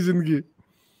ले अपनी जिंदगी.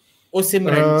 ओ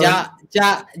सिमरन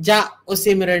जा ओ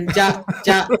सिमरन जा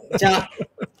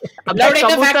लौड़े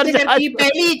का फैक्ट चेकर की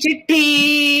पहली चिट्ठी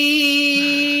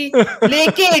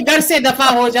लेके घर से दफा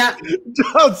हो जा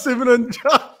सिमरन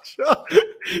जा.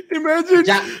 इमेजिन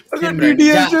अगर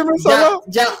डीडीएलजे में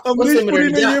साला अमरीश पुरी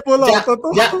ने ये बोला होता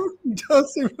तो जा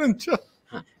सिमरन जा.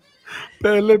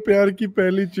 पहले प्यार की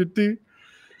पहली चिट्ठी.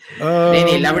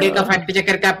 नहीं लवड़े का फैक्ट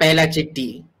चेकर का पहला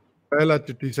चिट्ठी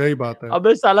सही बात है.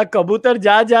 अबे साला कबूतर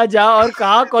जा और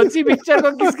कहा कौन सी पिक्चर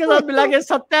को किसके साथ मिला के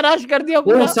सत्यानाश कर दिया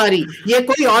पूरा. सॉरी ये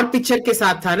कोई और पिक्चर के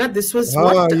साथ था ना. दिस वाज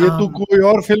ये तू कोई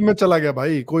और फिल्म में चला गया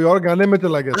भाई, कोई और गाने में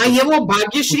चला गया. ये वो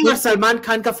भाग्यश्री और सलमान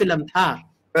खान का फिल्म था.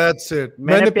 That's it.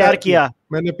 मैंने प्यार किया.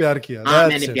 मैंने प्यार किया.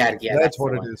 That's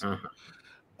what it is.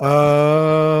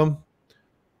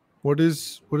 What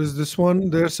is this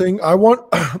one? They're saying,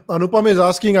 Anupam is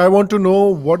asking, I want to know,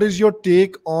 what is your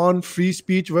take on free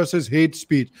speech versus hate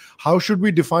speech? How should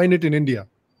we define it in India?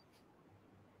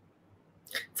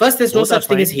 First, there's no such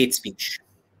thing as hate speech.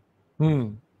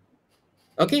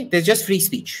 Okay, there's just free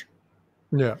speech.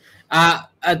 Yeah.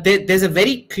 There's a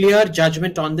very clear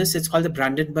judgment on this. It's called the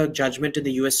Brandenburg judgment in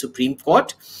the US Supreme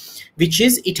Court, which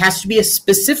is it has to be a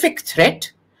specific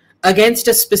threat against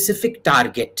a specific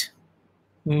target.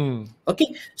 Okay,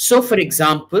 so for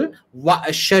example,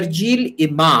 Sharjeel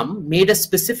Imam made a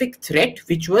specific threat,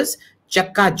 which was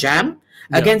Chakka Jam,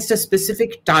 against a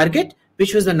specific target,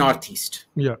 which was the Northeast.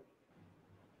 Yeah.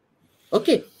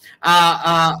 Okay.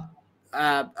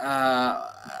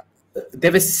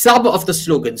 There were some of the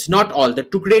slogans, not all. The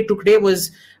Tukde Tukde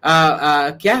was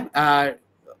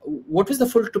what was the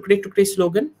full Tukde Tukde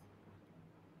slogan?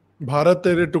 Bharat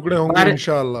tere tukde honge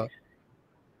inshallah.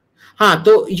 हाँ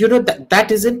तो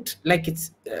that isn't like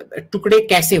it's टुकड़े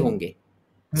कैसे होंगे.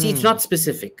 See, it's not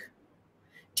specific.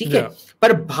 ठीक है,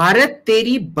 पर भारत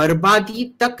तेरी बर्बादी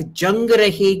तक जंग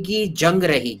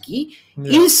रहेगी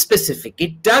is specific.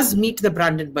 It does meet the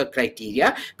Brandenburg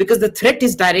criteria because the threat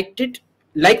is directed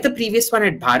like the previous one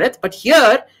at Bharat, but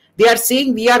here they are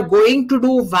saying we are going to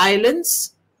do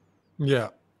violence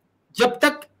जब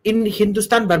तक in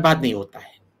Hindustan बर्बाद नहीं होता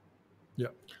है.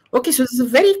 Okay, so there's a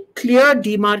very clear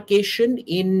demarcation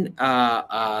in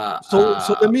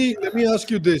so let me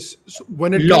ask you this. So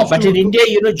when it law, but in India,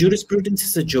 jurisprudence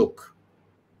is a joke.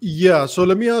 Yeah, so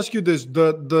let me ask you this.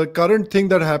 The current thing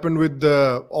that happened with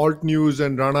the alt news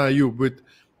and Rana Ayyub with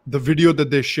the video that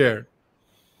they shared,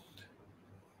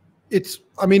 it's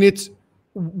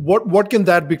what can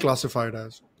that be classified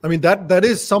as? I mean, that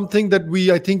is something that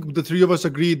I think the three of us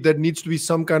agreed that needs to be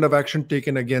some kind of action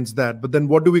taken against that. But then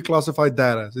what do we classify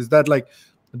that as? Is that like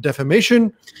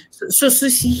defamation? So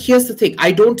see, here's the thing.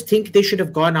 I don't think they should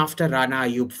have gone after Rana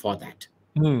Ayyub for that.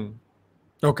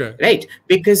 Okay. Right?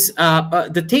 Because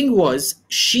the thing was,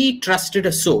 she trusted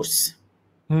a source.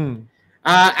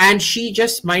 And she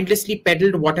just mindlessly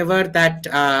peddled whatever that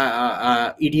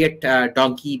idiot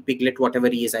donkey piglet, whatever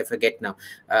he is, I forget now.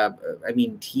 I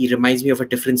mean, he reminds me of a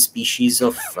different species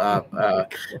of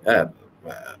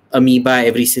amoeba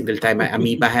every single time.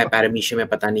 Amoeba hai, paramecia mein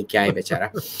pata nahi kya hai bechara.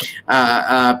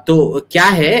 तो क्या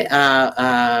है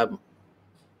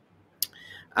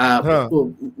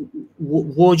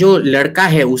वो जो लड़का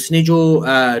है उसने जो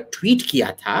tweet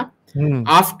किया था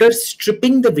after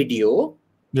stripping the video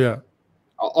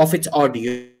of its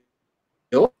audio,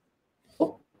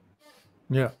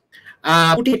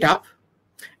 put it up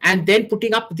and then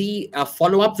putting up the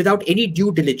follow-up without any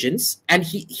due diligence, and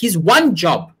his one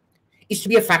job is to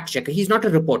be a fact checker. He's not a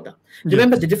reporter.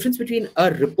 Remember, the difference between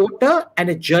a reporter and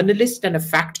a journalist and a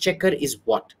fact checker is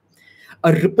what?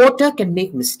 A reporter can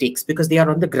make mistakes because they are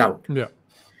on the ground.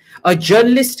 A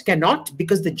journalist cannot,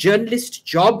 because the journalist's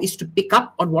job is to pick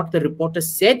up on what the reporter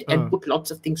said and put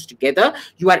lots of things together.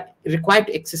 You are required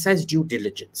to exercise due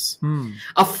diligence.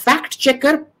 A fact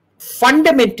checker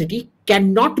fundamentally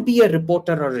cannot be a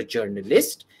reporter or a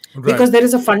journalist because there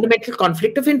is a fundamental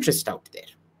conflict of interest out there.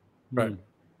 Right.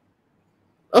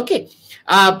 Okay.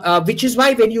 Which is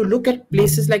why when you look at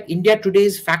places like India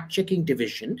Today's fact-checking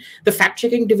division, the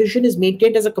fact-checking division is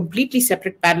maintained as a completely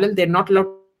separate parallel. They're not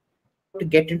allowed to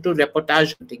get into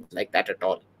reportage and things like that at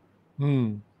all.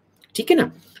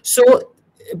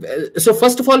 So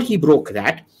first of all, he broke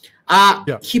that.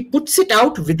 He puts it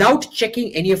out without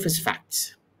checking any of his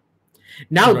facts.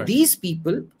 Now, these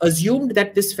people assumed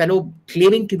that this fellow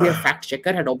claiming to be a fact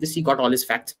checker had obviously got all his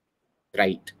facts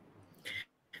right,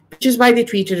 which is why they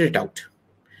tweeted it out.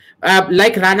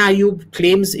 Like Rana Ayyub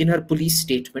claims in her police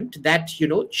statement that, you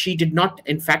know, she did not,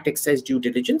 in fact, exercise due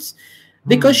diligence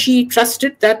because she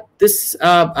trusted that this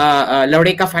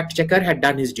Laudeka fact checker had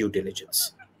done his due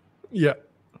diligence. Yeah.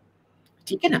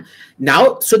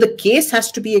 Now, so the case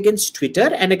has to be against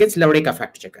Twitter and against Laudeka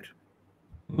fact checker.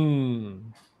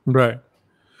 Right.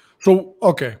 So,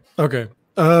 okay.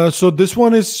 So this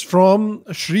one is from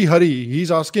Sri Hari.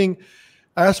 He's asking,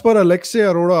 as per Alexei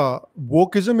Arora,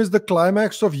 wokeism is the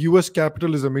climax of US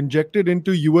capitalism injected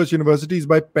into US universities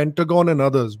by Pentagon and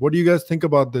others. What do you guys think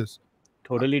about this?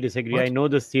 Totally disagree. What? I know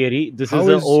this theory. This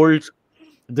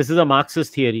is a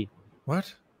Marxist theory.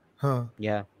 What?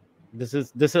 Yeah. This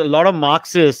is a lot of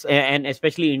Marxists and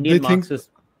especially Indian Marxists.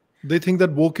 They think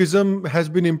that wokeism has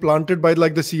been implanted by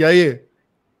like the CIA.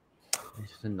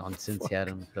 This is nonsense,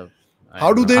 yaar.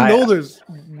 How do they know this?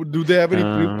 Do they have any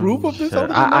proof of this?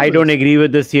 I don't agree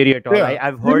with this theory at all. Yeah.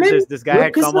 I've heard this guy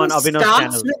had come on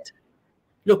Abhinav's channel.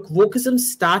 Look, wokeism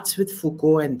starts with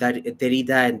Foucault and Derrida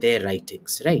and their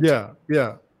writings, right?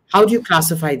 Yeah. How do you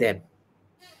classify them?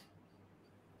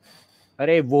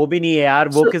 Arey, wo bhi nahi hai yaar.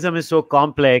 Wokeism is so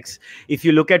complex. If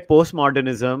you look at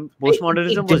postmodernism was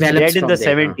dead in the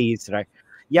 70s, right?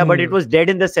 Yeah, but it was dead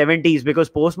in the 70s because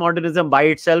postmodernism by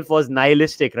itself was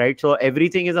nihilistic, right? So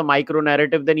everything is a micro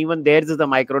narrative. Then even theirs is a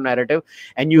micro narrative,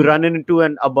 and you run into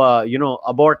an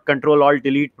abort, control, alt,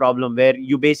 delete problem where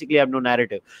you basically have no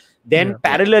narrative. Then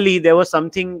parallelly, there was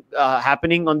something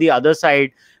happening on the other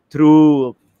side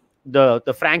through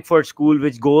the Frankfurt School,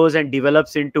 which goes and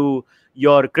develops into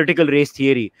your critical race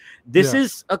theory. This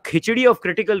is a khichdi of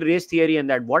critical race theory, and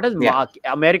that what has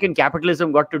American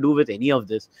capitalism got to do with any of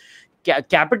this?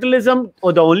 Capitalism,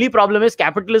 or the only problem is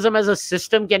capitalism as a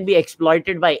system can be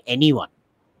exploited by anyone,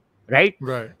 right?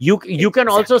 You can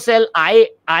also sell I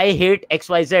hate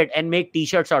XYZ and make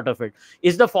t-shirts out of it.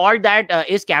 Is the fault that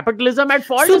is capitalism at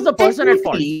fault? Is the person at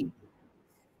fault?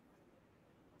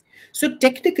 So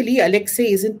technically,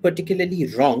 Alexei isn't particularly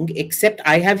wrong, except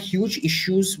I have huge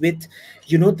issues with,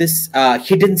 you know, this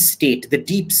hidden state, the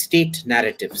deep state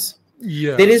narratives.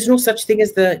 Yeah. There is no such thing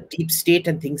as the deep state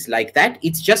and things like that.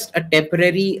 It's just a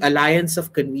temporary alliance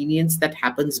of convenience that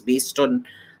happens based on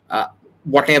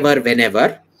whatever,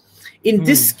 whenever. In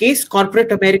this case,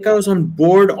 corporate America was on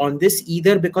board on this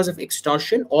either because of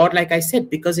extortion or, like I said,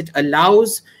 because it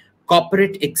allows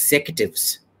corporate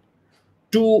executives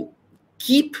to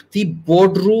keep the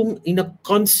boardroom in a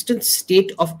constant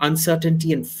state of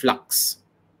uncertainty and flux.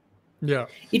 Yeah.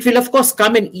 It will, of course,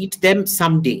 come and eat them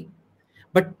someday.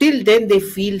 But till then, they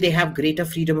feel they have greater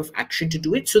freedom of action to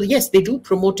do it. So yes, they do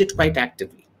promote it quite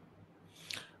actively.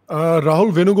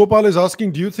 Rahul Venugopal is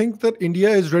asking, do you think that India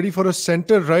is ready for a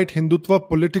center-right Hindutva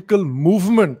political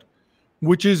movement,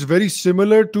 which is very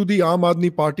similar to the Aam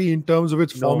Aadmi Party in terms of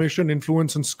its formation,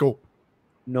 influence, and scope?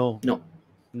 No.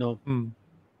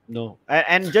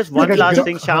 And just one last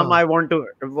thing, Sham, I want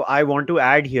to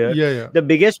add here. The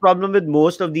biggest problem with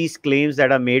most of these claims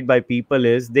that are made by people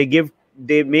is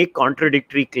they make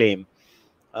contradictory claim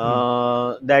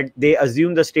that they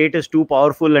assume the state is too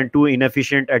powerful and too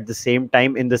inefficient at the same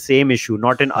time in the same issue,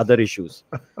 not in other issues.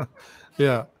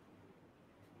 Yeah.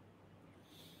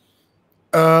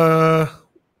 Ankit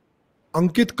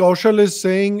Kaushal is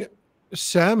saying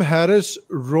Sam Harris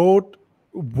wrote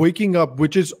Waking Up,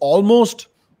 which is almost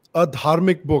a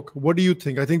dharmic book. What do you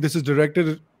think? I think this is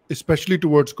directed especially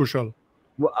towards Kushal.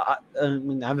 Well,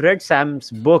 I've read Sam's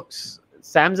books.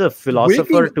 Sam's a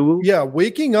philosopher too. Yeah,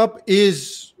 Waking Up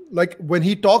is like when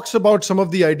he talks about some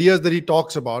of the ideas that he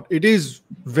talks about, it is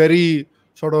very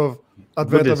sort of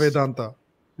Advaita Vedanta.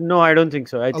 No, I don't think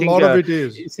so. I think a lot of it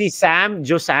is. See, Sam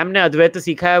ने Advaita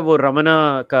सीखा है वो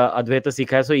Ramana का Advaita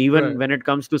सीखा है. So even when it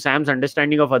comes to Sam's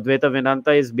understanding of Advaita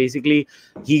Vedanta is basically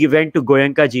he went to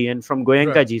Goenka ji, and from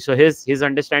Goenka ji, so his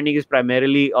understanding is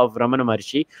primarily of Ramana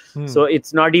Maharshi. So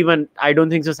it's not even, I don't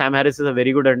think so Sam Harris is a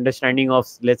very good understanding of,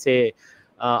 let's say,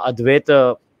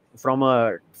 Advaita from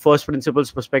a first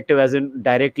principles perspective, as in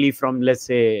directly from, let's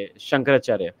say,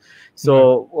 Shankaracharya.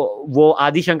 So वो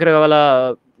आदि शंकर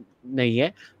वाला नहीं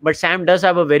है, but Sam does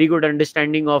have a very good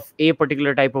understanding of a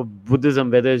particular type of Buddhism,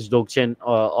 whether it's Dzogchen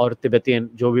or Tibetan,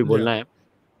 जो भी बोलना है,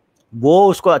 वो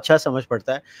उसको अच्छा समझ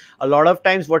पड़ता है. A lot of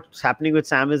times what's happening with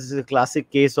Sam is a classic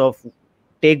case of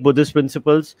take Buddhist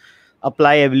principles,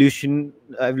 apply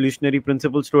evolutionary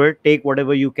principles to it, take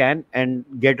whatever you can and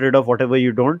get rid of whatever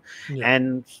you don't.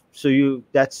 And so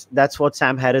that's what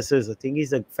Sam Harris is. I think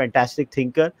he's a fantastic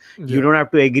thinker. You don't have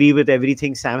to agree with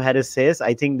everything Sam Harris says.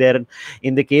 I think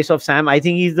in the case of Sam, I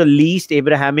think he's the least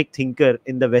Abrahamic thinker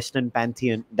in the Western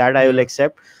pantheon. That I will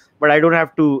accept, but I don't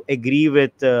have to agree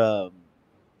with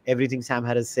everything Sam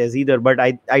Harris says either. But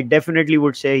I definitely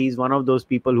would say he's one of those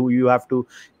people who you have to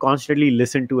constantly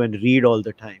listen to and read all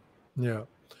the time. Yeah.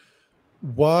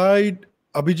 Why,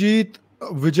 Abhijit,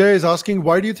 Vijay is asking,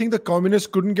 why do you think the communists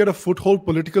couldn't get a foothold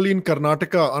politically in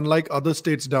Karnataka, unlike other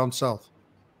states down south?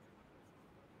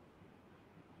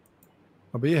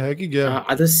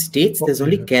 Other states, there's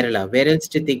only Kerala. Where else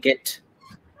did they get?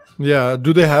 Yeah.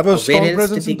 Do they have a strong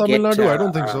presence in Tamil Nadu? I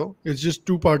don't think so. It's just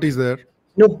two parties there.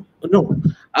 No.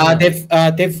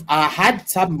 They've had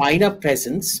some minor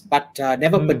presence, but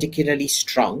never particularly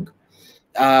strong.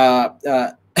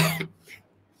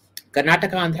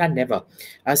 Karnataka, Andhra, never.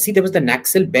 See, there was the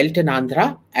Naxal belt in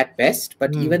Andhra at best,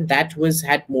 but even that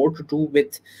had more to do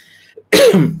with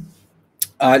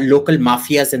local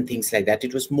mafias and things like that.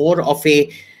 It was more of a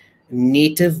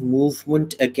native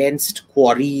movement against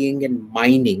quarrying and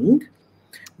mining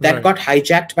that got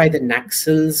hijacked by the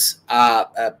Naxals,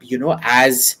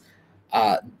 as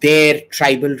their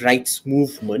tribal rights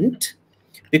movement,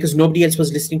 because nobody else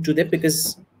was listening to them,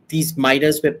 because these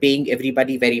miners were paying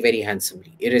everybody very, very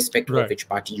handsomely, irrespective of which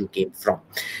party you came from.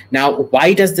 Now,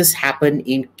 why does this happen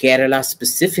in Kerala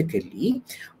specifically?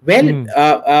 Well,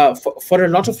 for a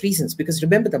lot of reasons, because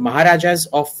remember the Maharajas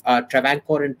of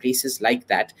Travancore and places like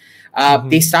that,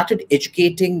 they started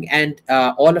educating and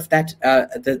all of that.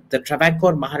 The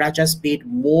Travancore Maharajas paid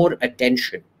more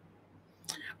attention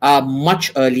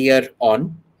much earlier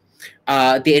on.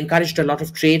 They encouraged a lot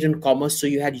of trade and commerce, so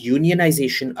you had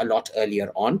unionization a lot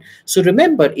earlier on. So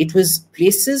remember, it was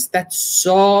places that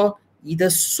saw either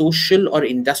social or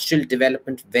industrial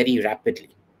development very rapidly.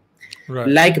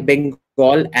 Like Bengal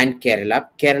and Kerala.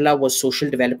 Kerala was social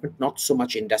development, not so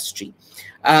much industry,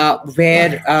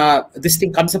 where this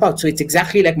thing comes about. So it's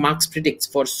exactly like Marx predicts.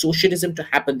 For socialism to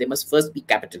happen, there must first be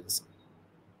capitalism.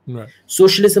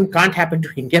 Socialism can't happen to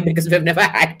India because we've never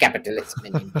had capitalism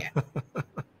in India.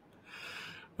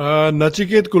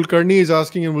 Nachiket Kulkarni is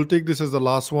asking, and we'll take this as the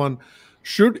last one.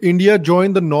 Should India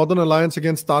join the Northern Alliance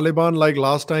against Taliban like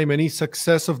last time? Any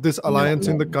success of this alliance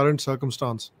in the current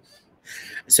circumstance?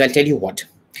 So I'll tell you what.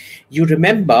 You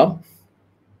remember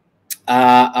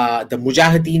the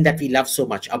Mujahideen that we love so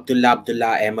much, Abdullah,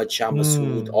 Ahmad Shah,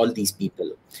 Masood, all these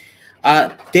people.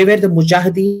 They were the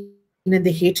Mujahideen and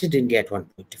they hated India at one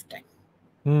point of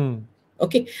time.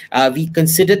 Okay, we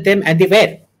considered them, and they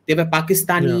were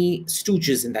Pakistani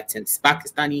stooges in that sense,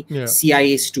 Pakistani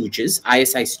CIA stooges,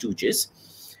 ISI stooges.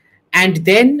 And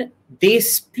then they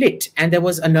split, and there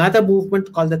was another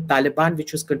movement called the Taliban,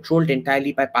 which was controlled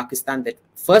entirely by Pakistan. That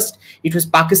first, it was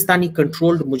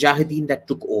Pakistani-controlled Mujahideen that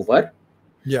took over.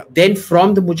 Then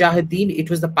from the Mujahideen, it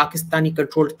was the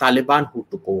Pakistani-controlled Taliban who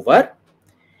took over.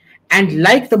 And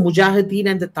like the Mujahideen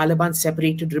and the Taliban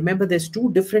separated, remember, there's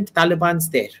two different Talibans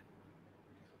there.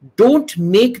 Don't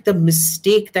make the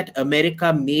mistake that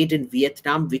America made in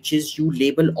Vietnam, which is you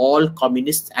label all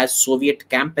communists as Soviet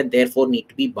camp and therefore need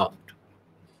to be bombed.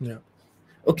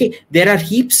 Okay, there are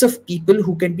heaps of people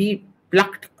who can be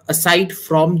plucked aside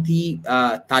from the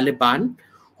Taliban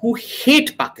who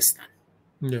hate Pakistan.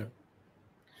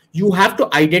 You have to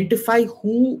identify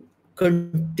who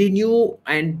continue,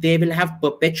 and they will have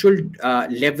perpetual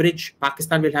leverage.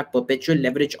 Pakistan will have perpetual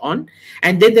leverage on,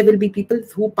 and then there will be people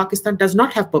who Pakistan does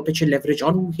not have perpetual leverage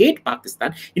on, who hate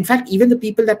Pakistan. In fact, even the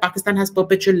people that Pakistan has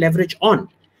perpetual leverage on,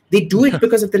 they do it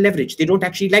because of the leverage. They don't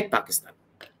actually like Pakistan.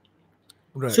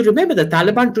 So remember, the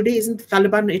Taliban today isn't the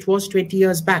Taliban it was 20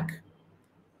 years back.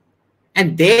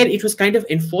 And there it was kind of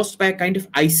enforced by a kind of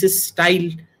ISIS style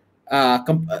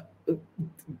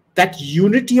that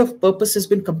unity of purpose has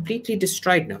been completely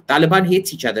destroyed now. Taliban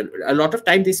hates each other. A lot of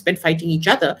time they spend fighting each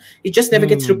other. It just never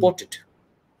gets reported.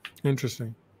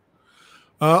 Interesting.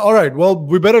 All right. Well,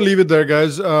 we better leave it there,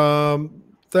 guys.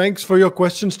 Thanks for your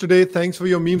questions today. Thanks for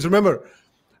your memes. Remember,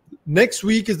 next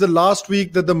week is the last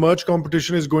week that the merch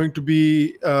competition is going to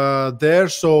be there.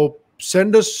 So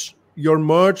send us your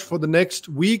merch for the next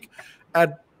week.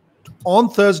 On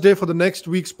Thursday for the next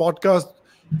week's podcast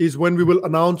is when we will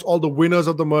announce all the winners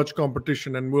of the merch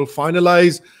competition, and we'll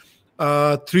finalize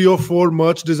 3 or 4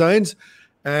 merch designs,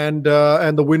 and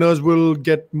the winners will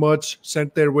get merch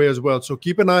sent their way as well. So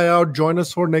keep an eye out. Join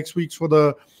us for next week's for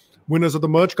the winners of the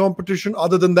merch competition.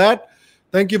 Other than that,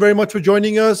 thank you very much for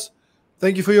joining us.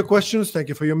 Thank you for your questions. Thank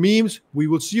you for your memes. We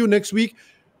will see you next week.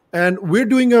 And we're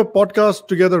doing a podcast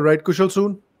together, right, Kushal,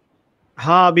 soon?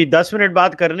 हाँ, अभी 10 minute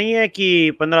बात करनी है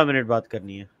कि 15 minute बात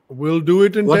करनी है? We'll do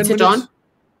it in 10 minutes. What's it on?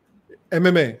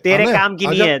 MMA. तेरे काम की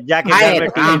नहीं है, जाके घर में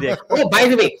टीवी देख. Oh, by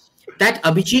the way, that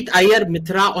Abhijit Iyer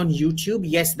Mitra on YouTube,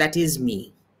 yes, that is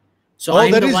me. So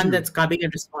I'm the one that's coming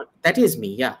and respond. That is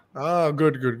me, yeah. Ah,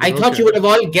 good. I thought you would have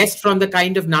all guessed from the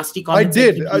kind of nasty comments.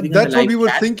 I did. That's what we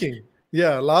were thinking.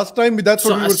 Yeah, last time that's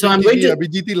what we were thinking. I'm going to,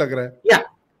 Abhijit lag raha hai. Yeah.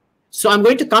 So I'm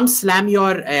going to come slam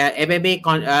your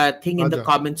MMA thing in the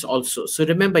comments also. So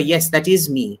remember, yes, that is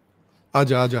me.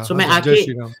 आजा. So मैं आके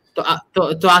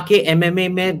तो आके MMA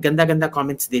में गंदा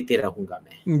comments देते रहूंगा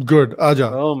मैं. Good,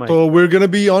 आजा. So we're gonna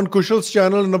be on Kushal's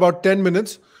channel in about 10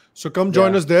 minutes. So come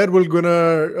join us there. We're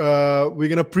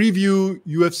gonna preview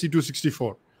UFC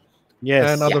 264.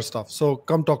 Yes. And other stuff. So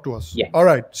come talk to us. Yeah. All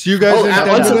right. See you guys in 10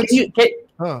 also,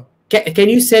 minutes. Can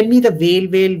you send me the whale,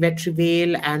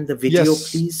 Vetrival and the video,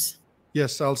 please?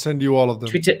 Yes, I'll send you all of them.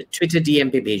 Twitter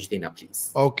DM पे भेज देना,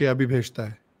 please. Okay, अभी भेजता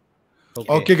है.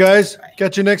 Okay, guys.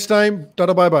 Catch you next time.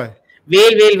 Tata, bye-bye.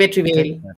 Vetrival.